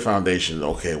lay the foundation.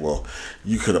 Okay, well,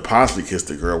 you could have possibly kissed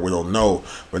the girl. We don't know,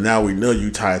 but now we know you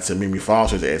tied to Mimi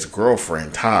Foster's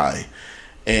ex-girlfriend Ty,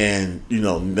 and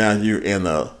now you're in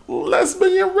a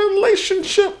lesbian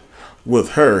relationship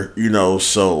with her.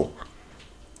 So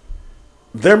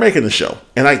they're making the show,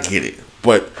 and I get it,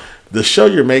 but the show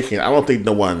you're making, I don't think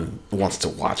no one wants to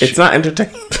watch it. It's not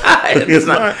entertaining. It's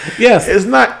not. Yes. It's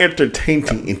not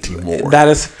entertaining anymore. That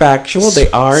is factual.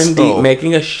 They are indeed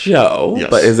making a show, yes.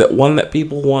 But is it one that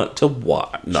people want to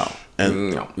watch? No.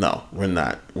 And no, we're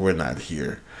not. We're not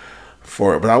here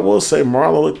for it. But I will say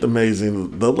Marlo looked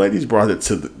amazing. The ladies brought it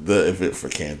to the event for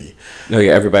Candy. No,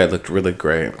 yeah, everybody looked really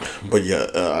great. But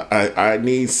yeah, I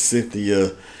need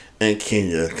Cynthia and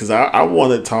Kenya, because I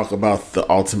want to talk about the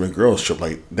Ultimate Girls Trip,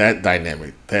 like that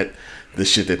dynamic, the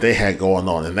shit that they had going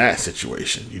on in that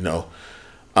situation. There's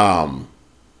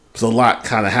a lot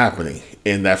kind of happening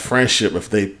in that friendship. If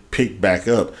they pick back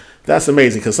up, that's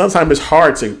amazing, because sometimes it's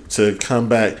hard to come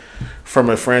back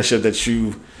from a friendship that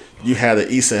you had an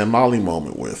Issa and Molly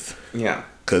moment with. Yeah,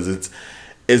 because it's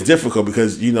difficult,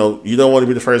 because you don't want to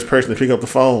be the first person to pick up the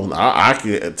phone. I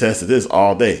can attest to this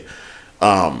all day.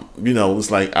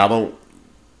 It's like,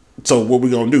 so what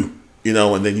we gonna do?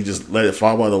 And then you just let it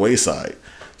fall by the wayside.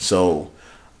 So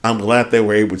I'm glad they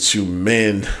were able to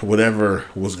mend whatever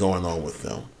was going on with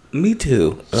them. Me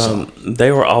too.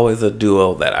 They were always a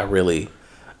duo that I really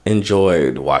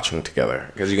enjoyed watching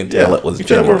together, because you can tell it was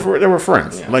genuine. They were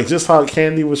friends. Yeah. Like just how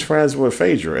Candy was friends with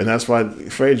Phaedra, and that's why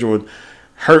Phaedra would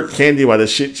hurt Candy by the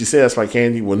shit she said. That's why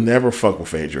Candy would never fuck with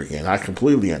Phaedra again. I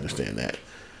completely understand that.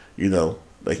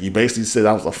 Like, you basically said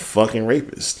I was a fucking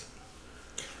rapist.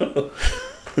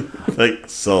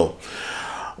 So.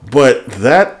 But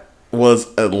that was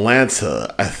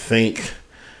Atlanta. I think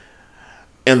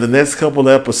in the next couple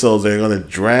of episodes, they're going to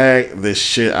drag this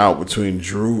shit out between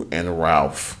Drew and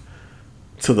Ralph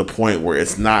to the point where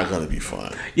it's not going to be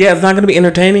fun. Yeah, it's not going to be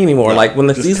entertaining anymore. No, like when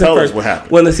the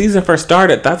season first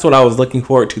started, that's what I was looking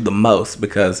forward to the most,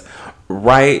 because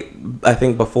I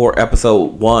think before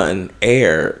episode 1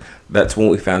 aired, that's when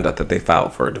we found out that they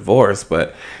filed for a divorce.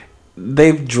 But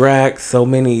they've dragged so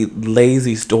many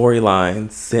lazy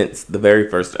storylines since the very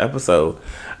first episode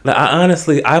that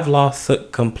I've lost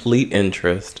complete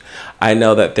interest. I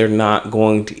know that they're not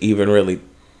going to even really,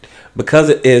 because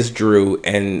it is Drew,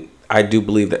 and I do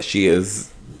believe that she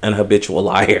is an habitual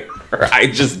liar. I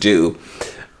just do.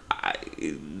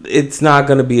 It's not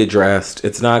going to be addressed.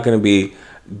 It's not going to be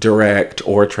direct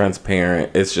or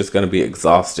transparent. It's just going to be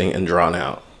exhausting and drawn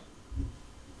out.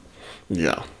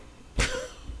 Yeah.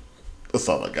 That's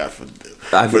all I got for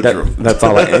Drew. That's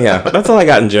all I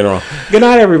got in general. Good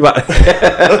night, everybody.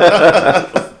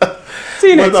 See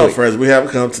you next week. Friends, we have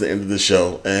come to the end of the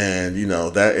show, and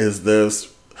that is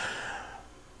this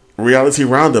reality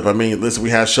roundup. I mean, listen,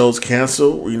 we have shows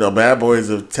canceled. Bad Boys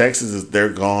of Texas they're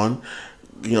gone.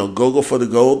 Go for the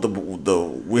Gold.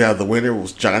 We have the winner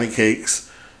was Johnny Cakes.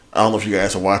 I don't know if you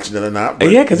guys are watching it or not.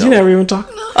 But, yeah, because you never even talked.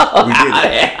 We did.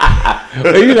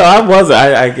 I wasn't.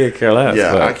 I could care less.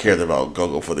 Yeah, but I cared about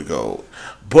Go for the Gold.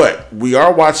 But we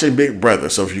are watching Big Brother.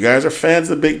 So if you guys are fans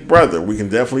of Big Brother, we can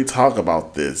definitely talk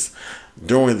about this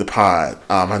during the pod.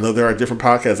 I know there are different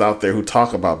podcasts out there who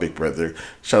talk about Big Brother.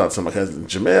 Shout out to my cousin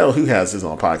Jamel, who has his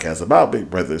own podcast about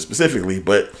Big Brother specifically.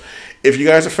 But if you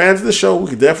guys are fans of the show, we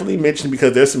could definitely mention,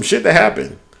 because there's some shit that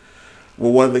happened.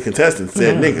 Well, one of the contestants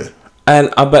said nigga.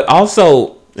 And but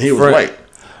also he was white.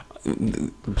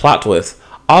 Plot twist.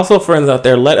 Also, friends out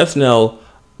there, let us know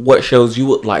what shows you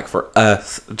would like for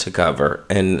us to cover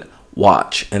and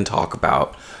watch and talk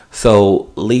about.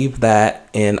 So leave that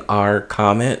in our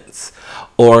comments,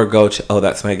 or go to Oh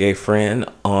That's My Gay Friend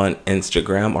on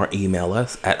Instagram, or email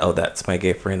us at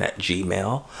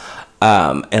ohthat'smygayfriend@gmail.com.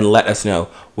 And let us know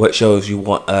what shows you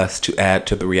want us to add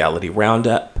to the reality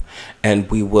roundup, and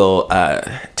we will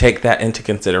take that into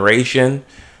consideration.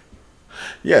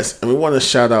 Yes, and we want to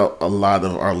shout out a lot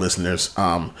of our listeners.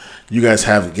 You guys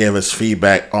have given us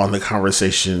feedback on the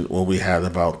conversation when we had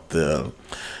about the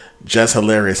Just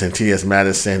Hilarious and T.S.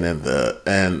 Madison and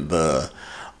the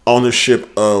ownership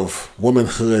of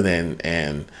womanhood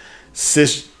and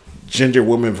cisgender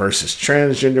women versus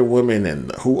transgender women,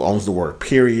 and who owns the word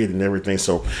period and everything.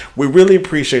 So we really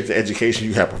appreciate the education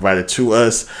you have provided to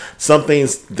us. Some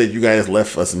things that you guys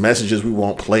left us messages we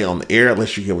won't play on the air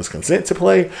unless you give us consent to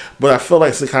play, but I feel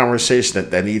like it's a conversation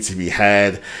that needs to be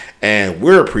had, and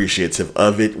we're appreciative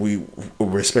of it. We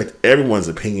respect everyone's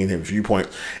opinion and viewpoint,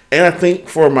 and I think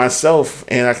for myself,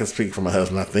 and I can speak for my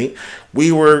husband, I think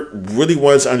we were really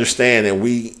wanted to understand, and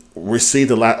we received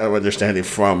a lot of understanding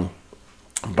from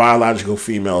biological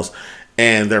females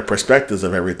and their perspectives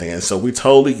of everything. And so we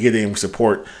totally get in,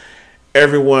 support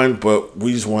everyone, but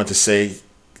we just want to say,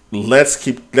 let's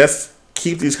keep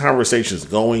these conversations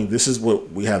going. This is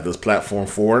what we have this platform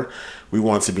for. We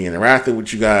want to be interactive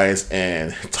with you guys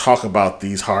and talk about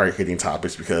these hard-hitting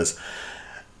topics because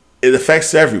it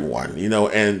affects everyone,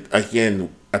 and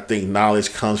again, I think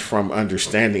knowledge comes from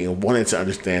understanding and wanting to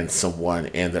understand someone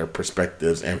and their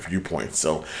perspectives and viewpoints.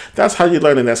 So that's how you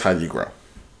learn and that's how you grow.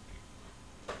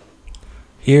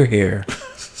 Hear, hear.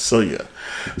 So, yeah.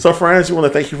 So, friends, we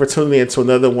want to thank you for tuning in to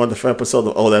another wonderful episode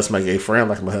of Oh, That's My Gay Friend,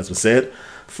 like my husband said.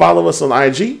 Follow us on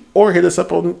IG or hit us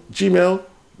up on Gmail.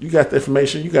 You got the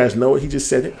information. You guys know it. He just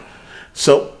said it.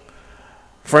 So,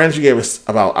 friends, you gave us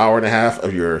about an hour and a half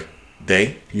of your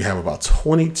day. You have about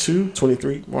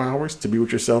 23 more hours to be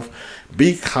with yourself.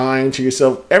 Be kind to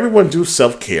yourself. Everyone do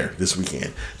self-care this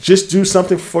weekend. Just do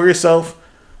something for yourself,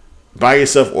 by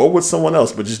yourself, or with someone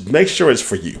else, but just make sure it's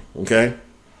for you, okay?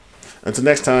 Until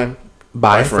next time,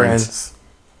 bye friends.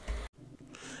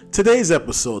 Today's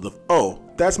episode of Oh,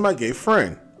 That's My Gay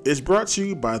Friend is brought to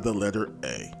you by the letter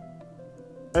A.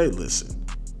 Hey, listen,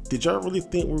 did y'all really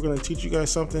think we were going to teach you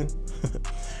guys something?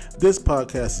 This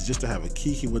podcast is just to have a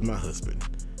kiki with my husband.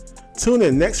 Tune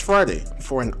in next Friday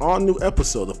for an all-new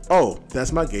episode of Oh,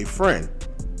 That's My Gay Friend.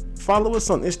 Follow us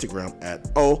on Instagram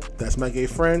at Oh, That's My Gay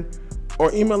Friend,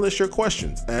 or email us your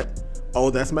questions at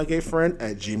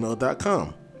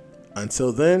ohthat'smygayfriend@gmail.com.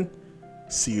 Until then,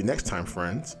 see you next time,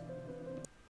 friends.